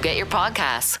wherever you get your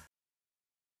podcasts.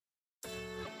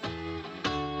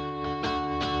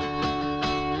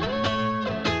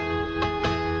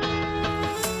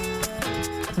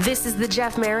 This is the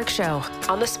Jeff Merrick Show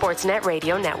on the Sportsnet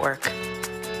Radio Network.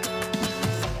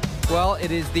 Well, it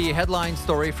is the headline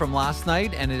story from last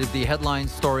night, and it is the headline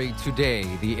story today.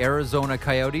 The Arizona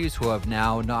Coyotes, who have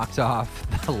now knocked off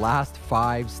the last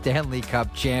 5 Stanley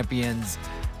Cup champions,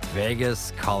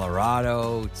 Vegas,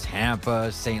 Colorado,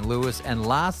 Tampa, St. Louis, and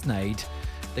last night,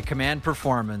 the command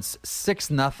performance,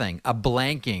 6-0, a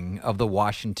blanking of the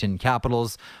Washington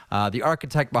Capitals. The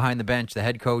architect behind the bench, the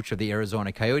head coach of the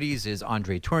Arizona Coyotes, is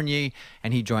André Tourigny,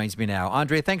 and he joins me now.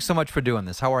 André, thanks so much for doing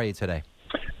this. How are you today?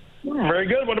 Very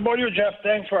good. What about you, Jeff?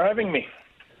 Thanks for having me.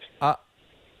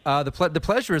 The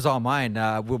pleasure is all mine.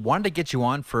 We wanted to get you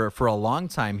on for a long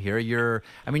time here. You're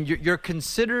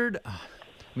considered.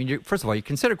 First of all, you're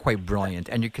considered quite brilliant,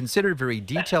 and you're considered very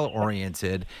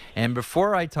detail-oriented. And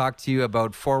before I talk to you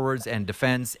about forwards and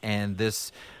defense and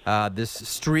this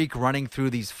streak running through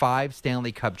these 5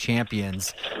 Stanley Cup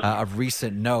champions of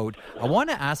recent note, I want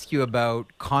to ask you about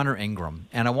Connor Ingram,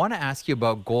 and I want to ask you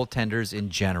about goaltenders in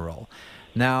general.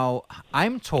 Now,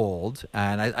 I'm told,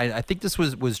 and I think this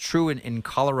was true in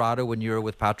Colorado when you were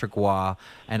with Patrick Roy,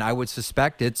 and I would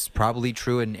suspect it's probably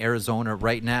true in Arizona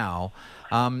right now.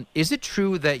 Is it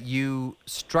true that you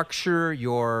structure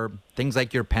your things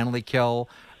like your penalty kill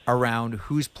around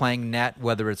who's playing net,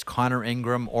 whether it's Connor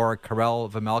Ingram or Karel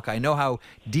Vejmelka? I know how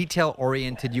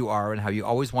detail-oriented you are and how you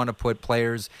always want to put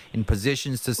players in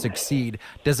positions to succeed.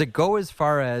 Does it go as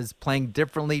far as playing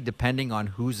differently depending on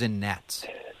who's in net?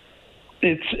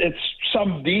 It's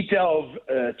some detailed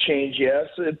change, yes.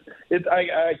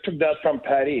 I took that from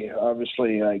Patty.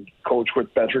 Obviously, I coached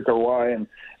with Patrick Roy, and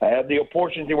I had the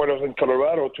opportunity when I was in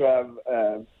Colorado to have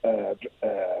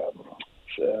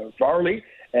Varley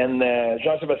and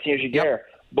Jean-Sébastien Giguère. Yep.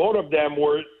 Both of them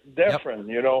were different,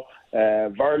 you know.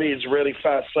 Varley is really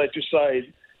fast side to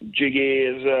side.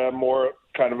 Giguère is more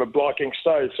kind of a blocking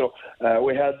style. So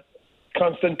we had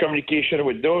constant communication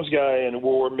with those guys, and we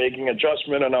were making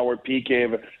adjustment on our PK.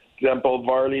 For example,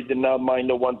 Varley did not mind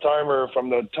the one-timer from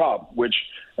the top, which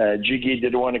Giguère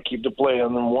did want to keep the play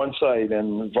on one side,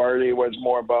 and Varley was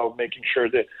more about making sure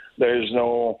that there's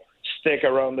no stick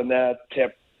around the net,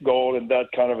 tip, goal, and that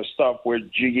kind of stuff, where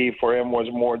Giguère for him was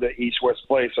more the east-west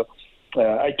play. So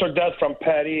I took that from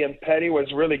Patty, and Patty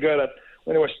was really good at,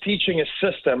 when he was teaching his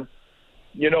system,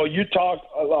 you talk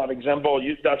a lot. Example,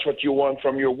 that's what you want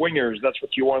from your wingers. That's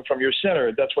what you want from your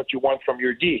center. That's what you want from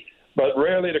your D. But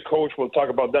rarely the coach will talk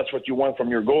about that's what you want from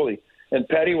your goalie. And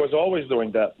Patty was always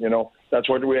doing that. That's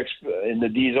what we in the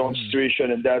D zone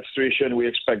situation. In that situation, we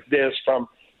expect this from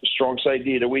the strong side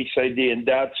D, the weak side D, and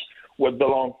that's what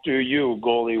belonged to you,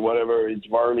 goalie, whatever it's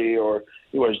Varley or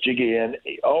it was Jiggy, and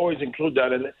always include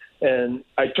that. And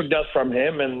I took that from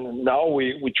him, and now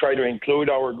we try to include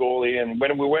our goalie. And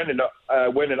when we went in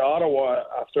Ottawa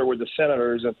after with the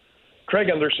Senators, and Craig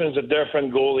Anderson's a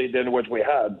different goalie than what we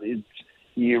had.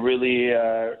 He really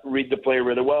read the play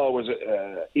really well. Was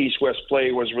east-west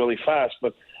play was really fast,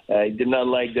 but he did not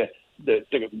like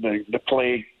the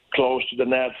play close to the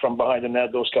net, from behind the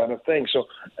net, those kind of things. So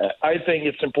I think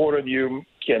it's important you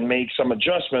can make some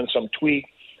adjustments, some tweak,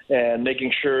 and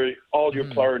making sure all your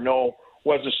players know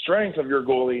what's the strength of your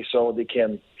goalie, so they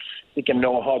can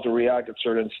know how to react at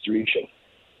certain situations.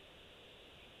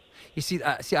 You see,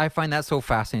 I find that so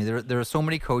fascinating. There are so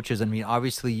many coaches. I mean,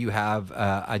 obviously you have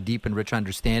a deep and rich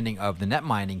understanding of the net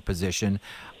mining position.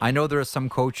 I know there are some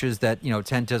coaches that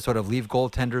tend to sort of leave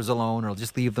goaltenders alone or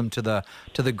just leave them to the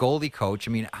goalie coach.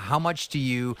 I mean, how much do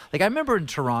you like? I remember in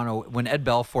Toronto when Ed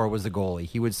Belfour was the goalie,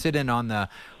 he would sit in on the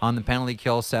penalty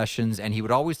kill sessions, and he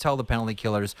would always tell the penalty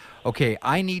killers, "Okay,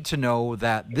 I need to know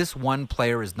that this one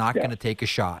player is not going to take a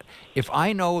shot. If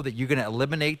I know that you're going to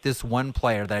eliminate this one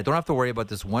player, that I don't have to worry about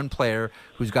this one player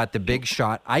who's got the big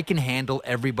shot, I can handle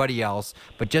everybody else,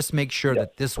 but just make sure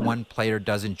that this one player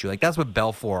doesn't shoot." Like that's what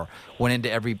Belfour went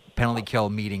into every penalty kill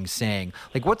meeting saying.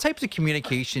 Like, what types of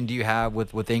communication do you have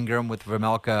with Ingram, with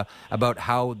Vermelka, about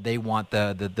how they want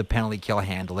the penalty kill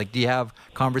handle? Like, do you have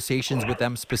conversations with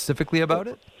them specifically about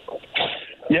it?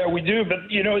 Yeah, we do, but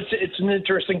it's an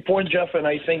interesting point, Jeff, and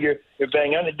I think you're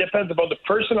bang on. It depends about the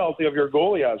personality of your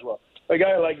goalie as well. A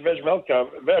guy like Veg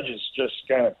is just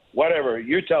kind of whatever.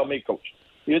 You tell me, coach.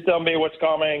 You tell me what's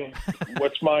coming,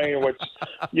 what's mine,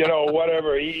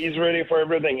 whatever. He's ready for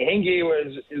everything. Hingy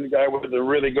is a guy with a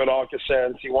really good hockey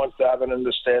sense. He wants to have an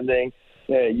understanding.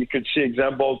 You could see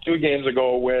example 2 games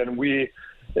ago when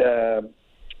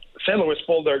St. Louis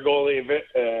pulled their goalie.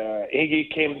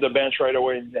 Hingy came to the bench right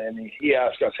away, and he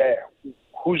asked us, "Hey,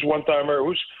 who's one-timer?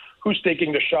 Who's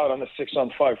taking the shot on the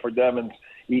 6-on-5 for them?" And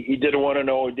he didn't want to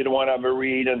know. He didn't want to have a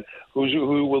read, and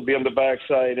who will be on the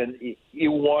backside. And he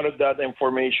wanted that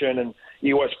information, and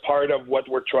he was part of what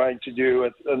we're trying to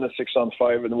do on the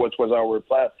 6-on-5 and what was our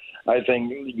plan. I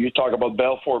think you talk about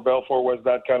Belfour. Belfour was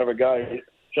that kind of a guy.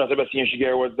 Jean-Sébastien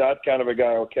Giguère was that kind of a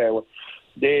guy. Okay, well,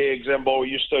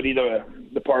 you study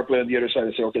the power play on the other side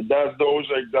and say, okay, that's those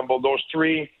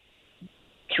three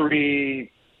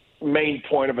main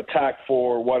point of attack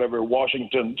for whatever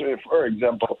Washington, for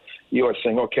example. You are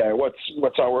saying, okay,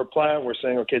 what's our plan? We're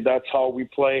saying, okay, that's how we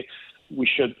play. We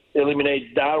should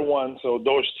eliminate that one, so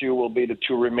those 2 will be the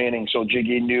 2 remaining. So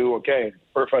Jiggy knew, okay,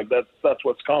 perfect, that's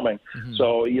what's coming. Mm-hmm.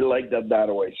 So he liked that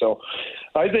away. So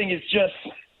I think it's just,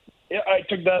 I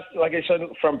took that, like I said,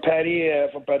 from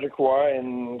Patrick Roy,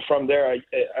 and from there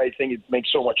I think it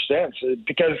makes so much sense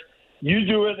because you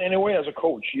do it anyway as a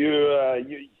coach. You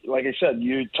like I said,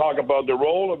 you talk about the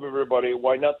role of everybody.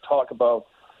 Why not talk about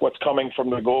what's coming from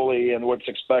the goalie and what's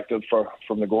expected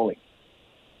from the goalie?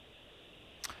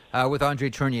 With André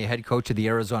Tourigny, head coach of the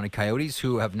Arizona Coyotes,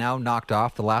 who have now knocked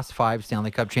off the last 5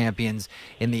 Stanley Cup champions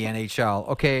in the NHL.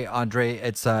 Okay, André,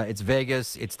 it's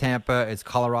Vegas, it's Tampa, it's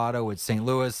Colorado, it's St.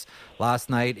 Louis. Last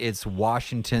night, it's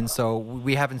Washington. So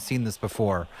we haven't seen this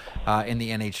before in the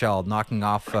NHL, knocking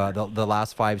off the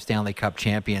last 5 Stanley Cup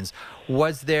champions.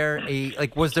 Was there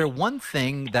one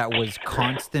thing that was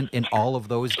constant in all of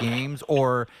those games,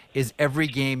 or is every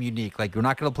game unique? Like, we're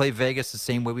not going to play Vegas the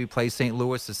same way we play St.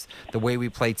 Louis. The way we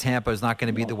play Tampa is not going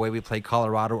to be the way we play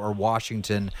Colorado or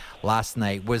Washington last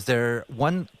night. Was there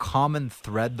one common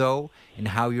thread, though, in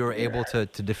how you were able to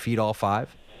defeat all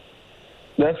 5?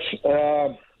 That's.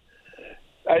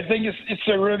 I think it's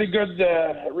a really good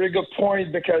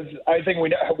point because I think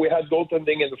we had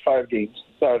goaltending in the 5 games.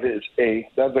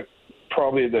 That's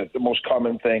probably the most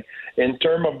common thing. In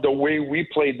terms of the way we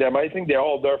played them, I think they're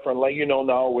all different. Like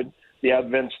now with the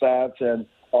advanced stats and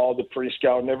all the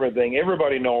pre-scout and everything,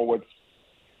 everybody knows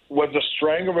what's the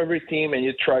strength of every team, and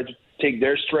you try to take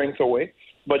their strength away.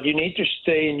 But you need to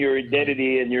stay in your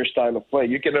identity and your style of play.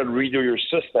 You cannot redo your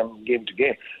system game to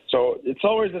game. So it's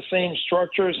always the same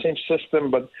structure, same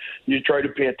system, but you try to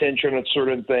pay attention at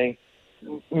certain things.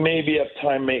 Maybe at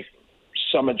time make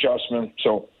some adjustment.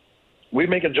 So we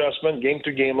make adjustment game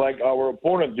to game like our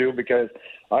opponent do because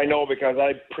I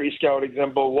pre-scout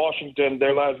example Washington,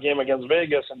 their last game against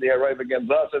Vegas, and they arrive against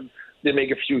us and they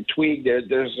make a few tweaks.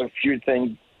 There's a few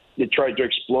things they try to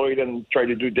exploit and try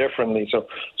to do differently.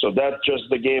 So that's just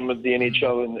the game of the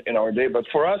NHL in our day. But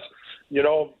for us,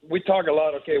 we talk a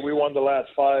lot, okay, we won the last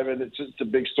 5, and it's a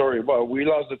big story. Well, we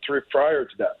lost the 3 prior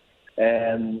to that.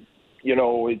 And,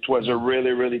 it was a really,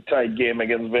 really tight game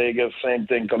against Vegas. Same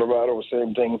thing, Colorado,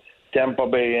 same thing, Tampa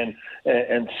Bay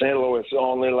and St. Louis.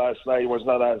 Only last night was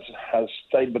not as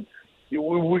tight, but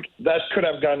that could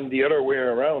have gone the other way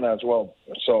around as well.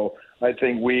 So I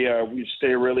think we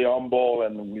stay really on ball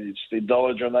and we stay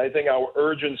diligent. I think our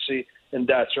urgency in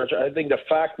that stretch, I think the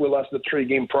fact we lost the 3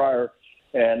 game prior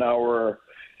and our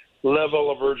level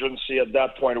of urgency at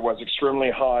that point was extremely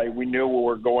high. We knew we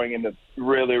were going in a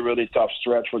really, really tough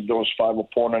stretch with those 5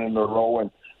 opponents in a row,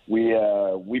 and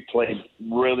we played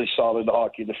really solid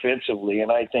hockey defensively.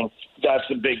 And I think that's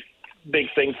a big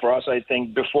thing for us. I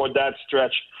think before that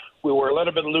stretch, we were a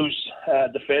little bit loose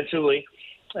defensively.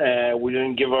 We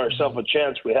didn't give ourselves a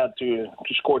chance. We had to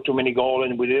score too many goals,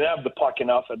 and we didn't have the puck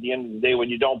enough. At the end of the day, when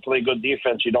you don't play good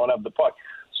defense, you don't have the puck.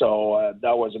 So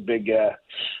that was a big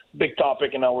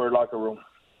topic in our locker room.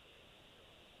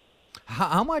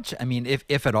 How much, I mean,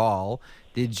 if at all,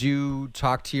 did you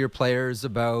talk to your players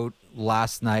about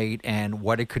last night and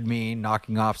what it could mean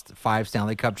knocking off 5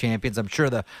 Stanley Cup champions? I'm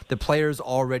sure the players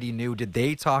already knew. Did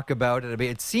they talk about it? I mean,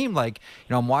 it seemed like,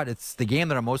 it's the game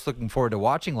that I'm most looking forward to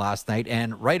watching last night.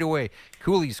 And right away,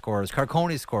 Cooley scores,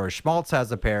 Carcone scores, Schmaltz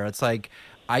has a pair. It's like,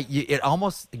 it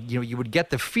almost, you would get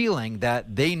the feeling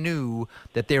that they knew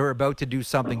that they were about to do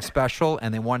something special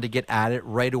and they wanted to get at it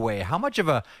right away. How much of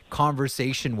a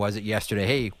conversation was it yesterday?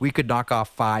 Hey, we could knock off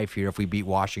 5 here if we beat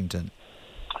Washington.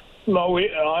 No,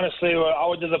 honestly, I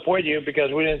would disappoint you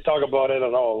because we didn't talk about it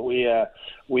at all. We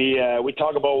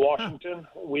talk about Washington.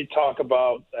 We talk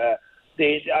about I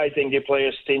think they play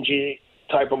a stingy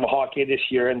type of hockey this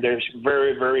year, and they're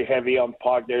very, very heavy on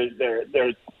puck.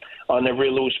 They're on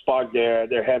every loose puck.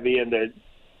 They're heavy and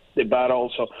they battle.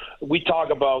 So we talk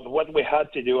about what we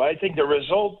had to do. I think the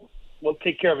result will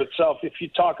take care of itself. If you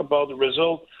talk about the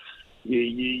result,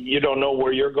 you don't know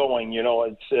where you're going.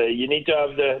 It's you need to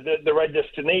have the right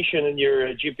destination in your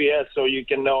GPS so you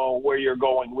can know where you're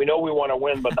going. We know we want to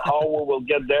win, but how we will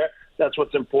get there, that's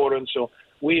what's important. So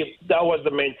that was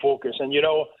the main focus. And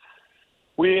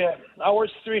our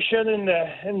situation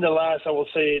in the last, I will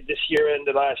say this year and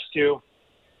the last 2,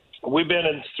 we've been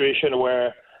in a situation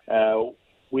where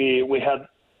we had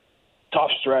tough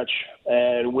stretch,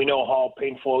 and we know how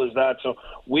painful is that. So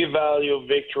we value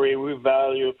victory. We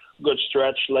value good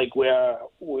stretch like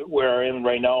we're in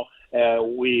right now.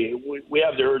 We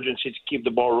have the urgency to keep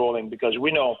the ball rolling because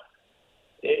we know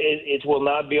it will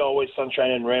not be always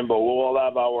sunshine and rainbow. We will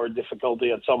have our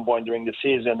difficulty at some point during the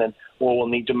season, and we will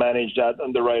need to manage that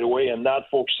in the right way and not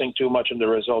focusing too much on the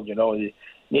result. You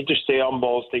need to stay on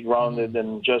ball, stay grounded,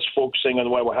 and just focusing on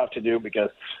what we have to do because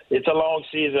it's a long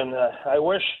season. I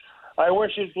wish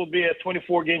it will be a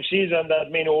 24-game season.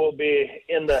 That means we'll be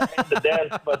in the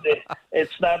dance, but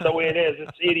it's not the way it is.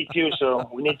 It's 82, so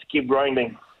we need to keep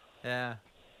grinding. Yeah.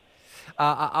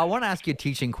 I want to ask you a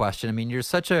teaching question. I mean, you're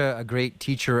such a great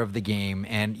teacher of the game.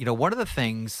 And, one of the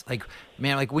things,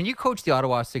 when you coached the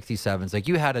Ottawa 67s,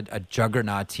 you had a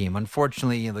juggernaut team.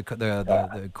 Unfortunately, the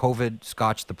COVID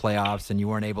scotched the playoffs, and you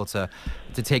weren't able to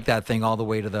take that thing all the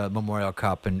way to the Memorial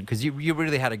Cup, and because you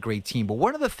really had a great team. But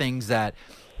one of the things that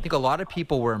I think a lot of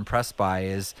people were impressed by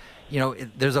is,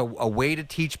 there's a way to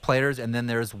teach players, and then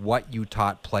there's what you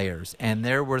taught players. And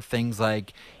there were things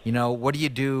like, what do you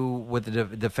do with the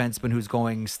defenseman who's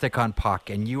going stick on puck?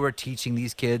 And you were teaching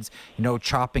these kids,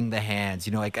 chopping the hands,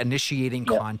 initiating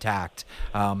contact,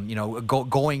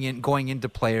 going into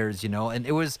players, and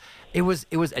it was,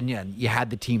 and you had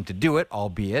the team to do it,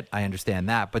 albeit I understand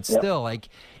that, but still,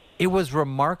 it was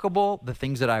remarkable, the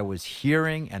things that I was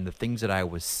hearing and the things that I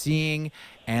was seeing.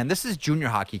 And this is junior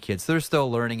hockey kids. They're still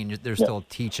learning and they're still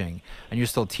teaching. And you're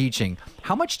still teaching.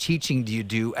 How much teaching do you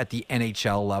do at the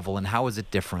NHL level, and how is it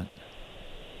different?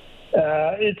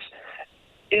 It's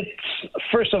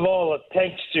first of all,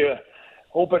 thanks to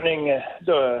opening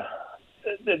the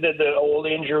old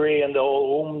injury and the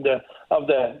old wound of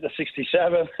the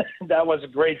 67. That was a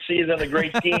great season, a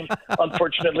great team.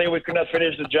 Unfortunately, we could not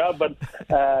finish the job, but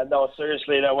no,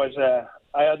 seriously, that was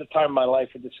I had the time of my life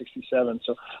with the 67.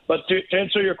 So, but to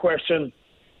answer your question,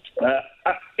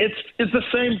 it's the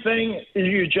same thing.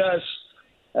 You just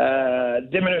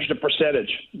diminish the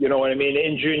percentage. You know what I mean?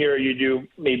 In junior, you do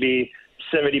maybe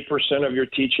 70% of your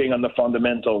teaching on the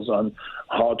fundamentals, on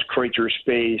how to create your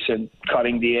space and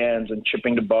cutting the ends and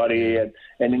chipping the body and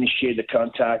initiate the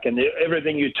contact and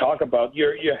everything you talk about.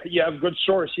 You have good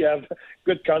source, you have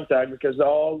good contact because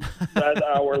all that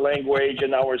our language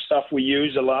and our stuff we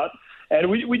use a lot. And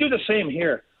we do the same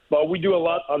here. but we do a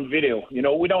lot on video. You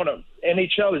know, we don't.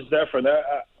 NHL is different.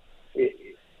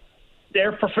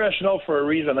 They're professional for a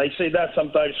reason. I say that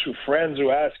sometimes to friends who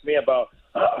ask me about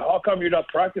how come you're not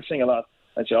practicing a lot.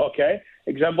 I say, okay.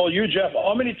 Example, you, Jeff.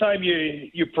 How many times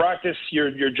you practice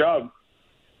your job?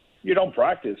 You don't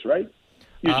practice, right?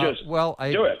 You just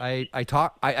do it. I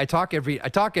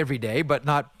talk every day, but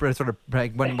not sort of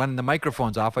like when the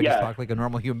microphone's off. I just talk like a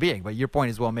normal human being. But your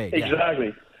point is well made.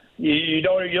 Exactly. Yeah. You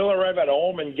don't. You'll arrive at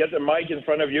home and get the mic in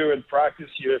front of you and practice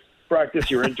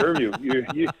your interview.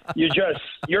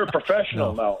 You're a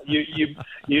professional now. You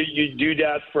do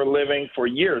that for a living for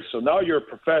years. So now you're a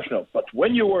professional. But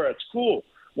when you were at school,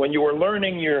 when you were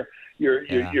learning your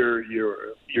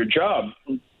job,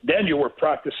 then you were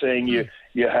practicing.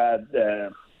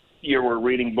 You were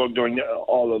reading book, doing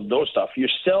all of those stuff. You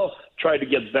still try to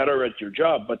get better at your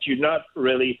job, but you're not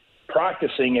really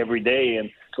practicing every day and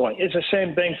going. It's the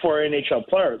same thing for an NHL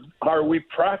player. Are we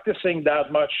practicing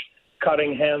that much?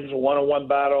 Cutting hands, one-on-one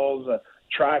battles,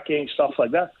 tracking, stuff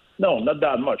like that? No, not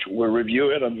that much. We review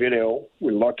it on video.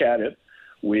 We look at it.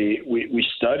 We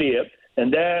study it.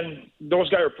 And then those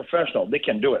guys are professional. They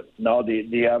can do it. Now they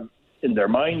have in their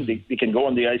mind, they can go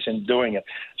on the ice and doing it.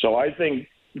 So I think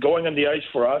going on the ice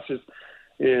for us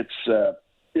it's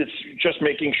just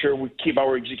making sure we keep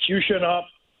our execution up.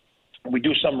 We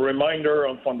do some reminder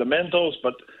on fundamentals,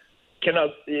 but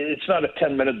it's not a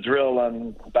 10-minute drill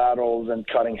on battles and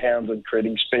cutting hands and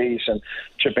creating space and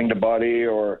chipping the body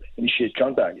or initiate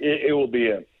contact. It will be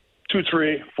a 2,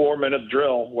 3, 4-minute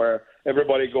drill where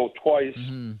everybody go twice,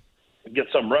 get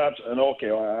some reps, and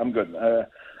okay, I'm good.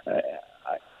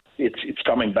 It's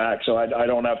coming back, so I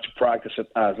don't have to practice it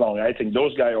as long. I think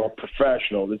those guys are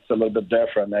professional. It's a little bit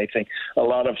different. I think a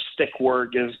lot of stick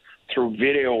work is through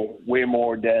video way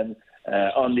more than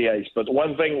on the ice. But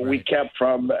one thing we kept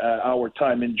from our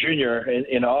time in junior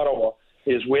in Ottawa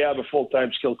is we have a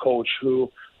full-time skill coach who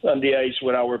on the ice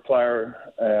with our player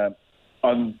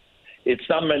it's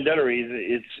not mandatory,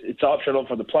 it's optional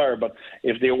for the player, but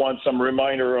if they want some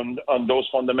reminder on those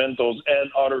fundamentals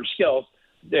and other skills,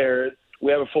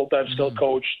 we have a full-time skill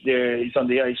coach. He's on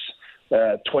the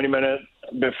ice 20 minutes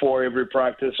before every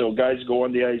practice. So guys go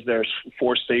on the ice, there's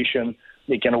 4 stations.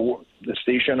 They can the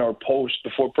station or post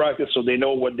before practice, so they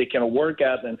know what they can work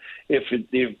at, and if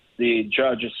the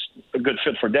judge is a good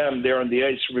fit for them, they're on the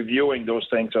ice reviewing those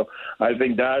things. So I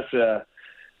think that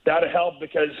helped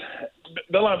because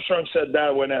Bill Armstrong said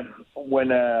that when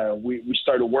we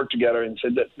started work together, and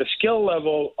said that the skill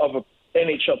level of an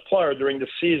NHL player during the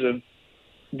season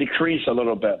decrease a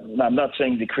little bit. I'm not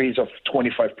saying decrease of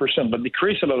 25%, but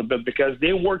decrease a little bit because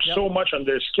they work so much on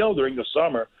their skill during the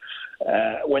summer.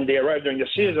 When they arrive during the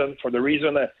season, for the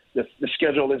reason that the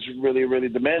schedule is really, really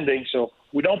demanding, so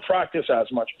we don't practice as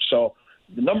much. So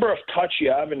the number of touch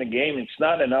you have in the game, it's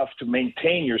not enough to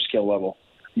maintain your skill level.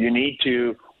 You need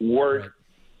to work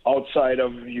outside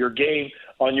of your game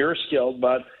on your skill,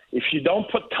 but if you don't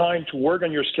put time to work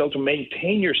on your skill to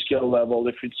maintain your skill level,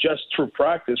 if it's just through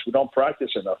practice, we don't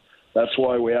practice enough. That's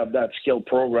why we have that skill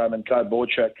program, and Kai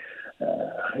Bocek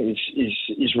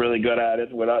he's really good at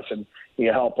it with us, and he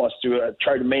help us to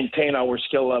try to maintain our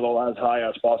skill level as high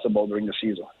as possible during the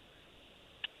season.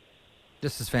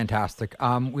 This is fantastic.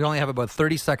 We only have about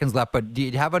 30 seconds left, but do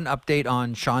you have an update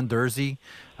on Sean Durzi?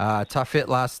 Tough hit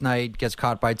last night, gets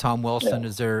caught by Tom Wilson. Yeah.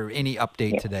 Is there any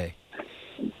update today?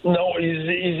 No,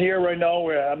 he's here right now.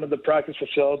 I'm at the practice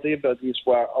facility, but he's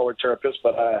our therapist,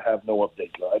 but I have no update.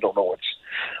 I don't know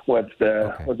what's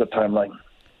the timeline.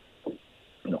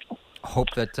 No.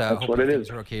 Hope that things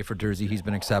are okay for Durzi. He's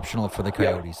been exceptional for the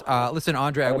Coyotes. Listen,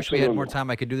 André, I wish we had more time.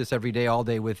 I could do this every day, all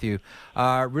day with you.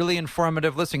 Really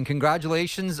informative. Listen,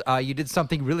 congratulations. You did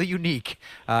something really unique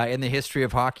in the history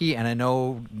of hockey, and I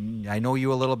know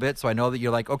you a little bit, so I know that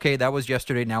you're like, okay, that was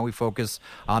yesterday. Now we focus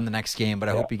on the next game. But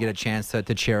I hope you get a chance to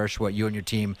cherish what you and your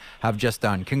team have just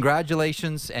done.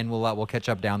 Congratulations, and we'll catch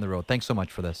up down the road. Thanks so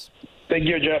much for this. Thank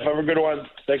you, Jeff. Have a good one.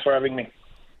 Thanks for having me.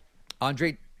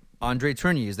 André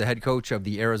Tourigny is the head coach of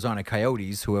the Arizona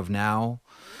Coyotes, who have now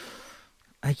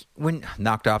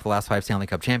knocked off the last 5 Stanley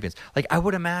Cup champions. I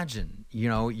would imagine,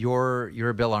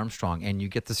 you're Bill Armstrong, and you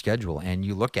get the schedule, and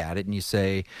you look at it, and you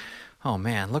say, oh,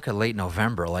 man, look at late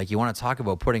November. You want to talk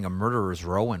about putting a murderer's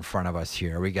row in front of us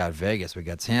here. We got Vegas, we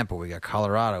got Tampa, we got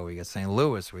Colorado, we got St.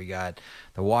 Louis, we got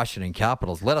the Washington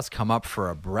Capitals. Let us come up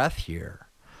for a breath here.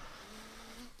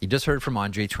 You just heard from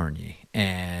André Tourigny,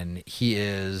 and he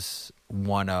is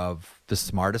one of the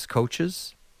smartest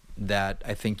coaches that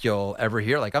I think you'll ever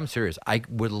hear. I'm serious. I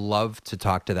would love to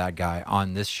talk to that guy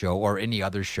on this show or any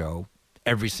other show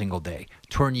every single day.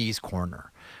 Tourigny's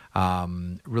Corner.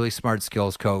 Really smart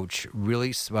skills coach,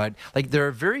 really smart. Like, there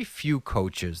are very few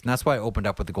coaches, and that's why I opened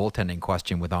up with the goaltending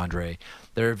question with André.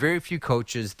 There are very few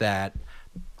coaches that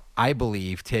I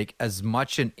believe take as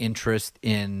much an interest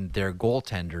in their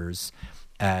goaltenders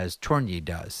as Tourigny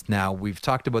does. Now, we've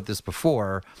talked about this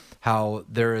before, how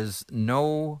there is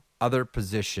no other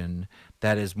position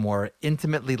that is more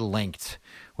intimately linked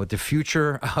with the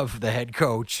future of the head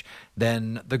coach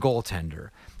than the goaltender.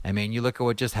 I mean, you look at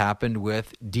what just happened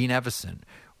with Dean Evison,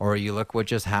 or you look what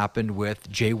just happened with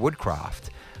Jay Woodcroft.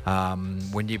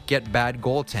 When you get bad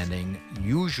goaltending,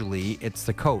 usually it's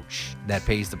the coach that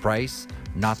pays the price,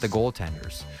 not the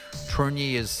goaltenders.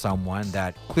 Tourigny is someone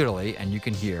that clearly, and you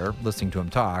can hear, listening to him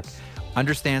talk,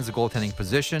 understands the goaltending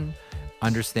position,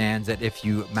 understands that if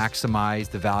you maximize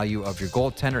the value of your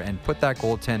goaltender and put that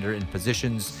goaltender in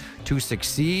positions to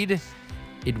succeed,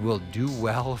 it will do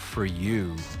well for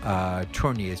you.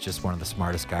 Tourigny is just one of the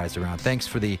smartest guys around. Thanks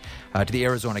to the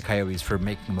Arizona Coyotes for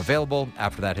making him available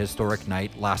after that historic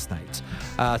night last night.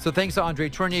 So thanks to André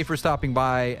Tourigny for stopping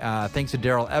by. Thanks to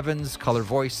Daryl Evans, color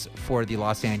voice for the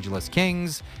Los Angeles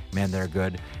Kings. Man, they're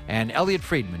good. And Elliot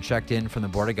Friedman checked in from the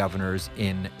Board of Governors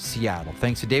in Seattle.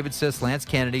 Thanks to David Siss, Lance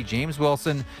Kennedy, James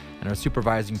Wilson, and our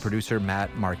supervising producer,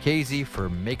 Matt Marchese, for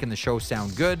making the show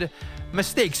sound good.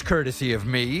 Mistakes courtesy of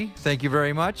me. Thank you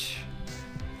very much.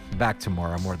 Back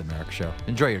tomorrow. More of the Merrick Show.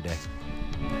 Enjoy your day.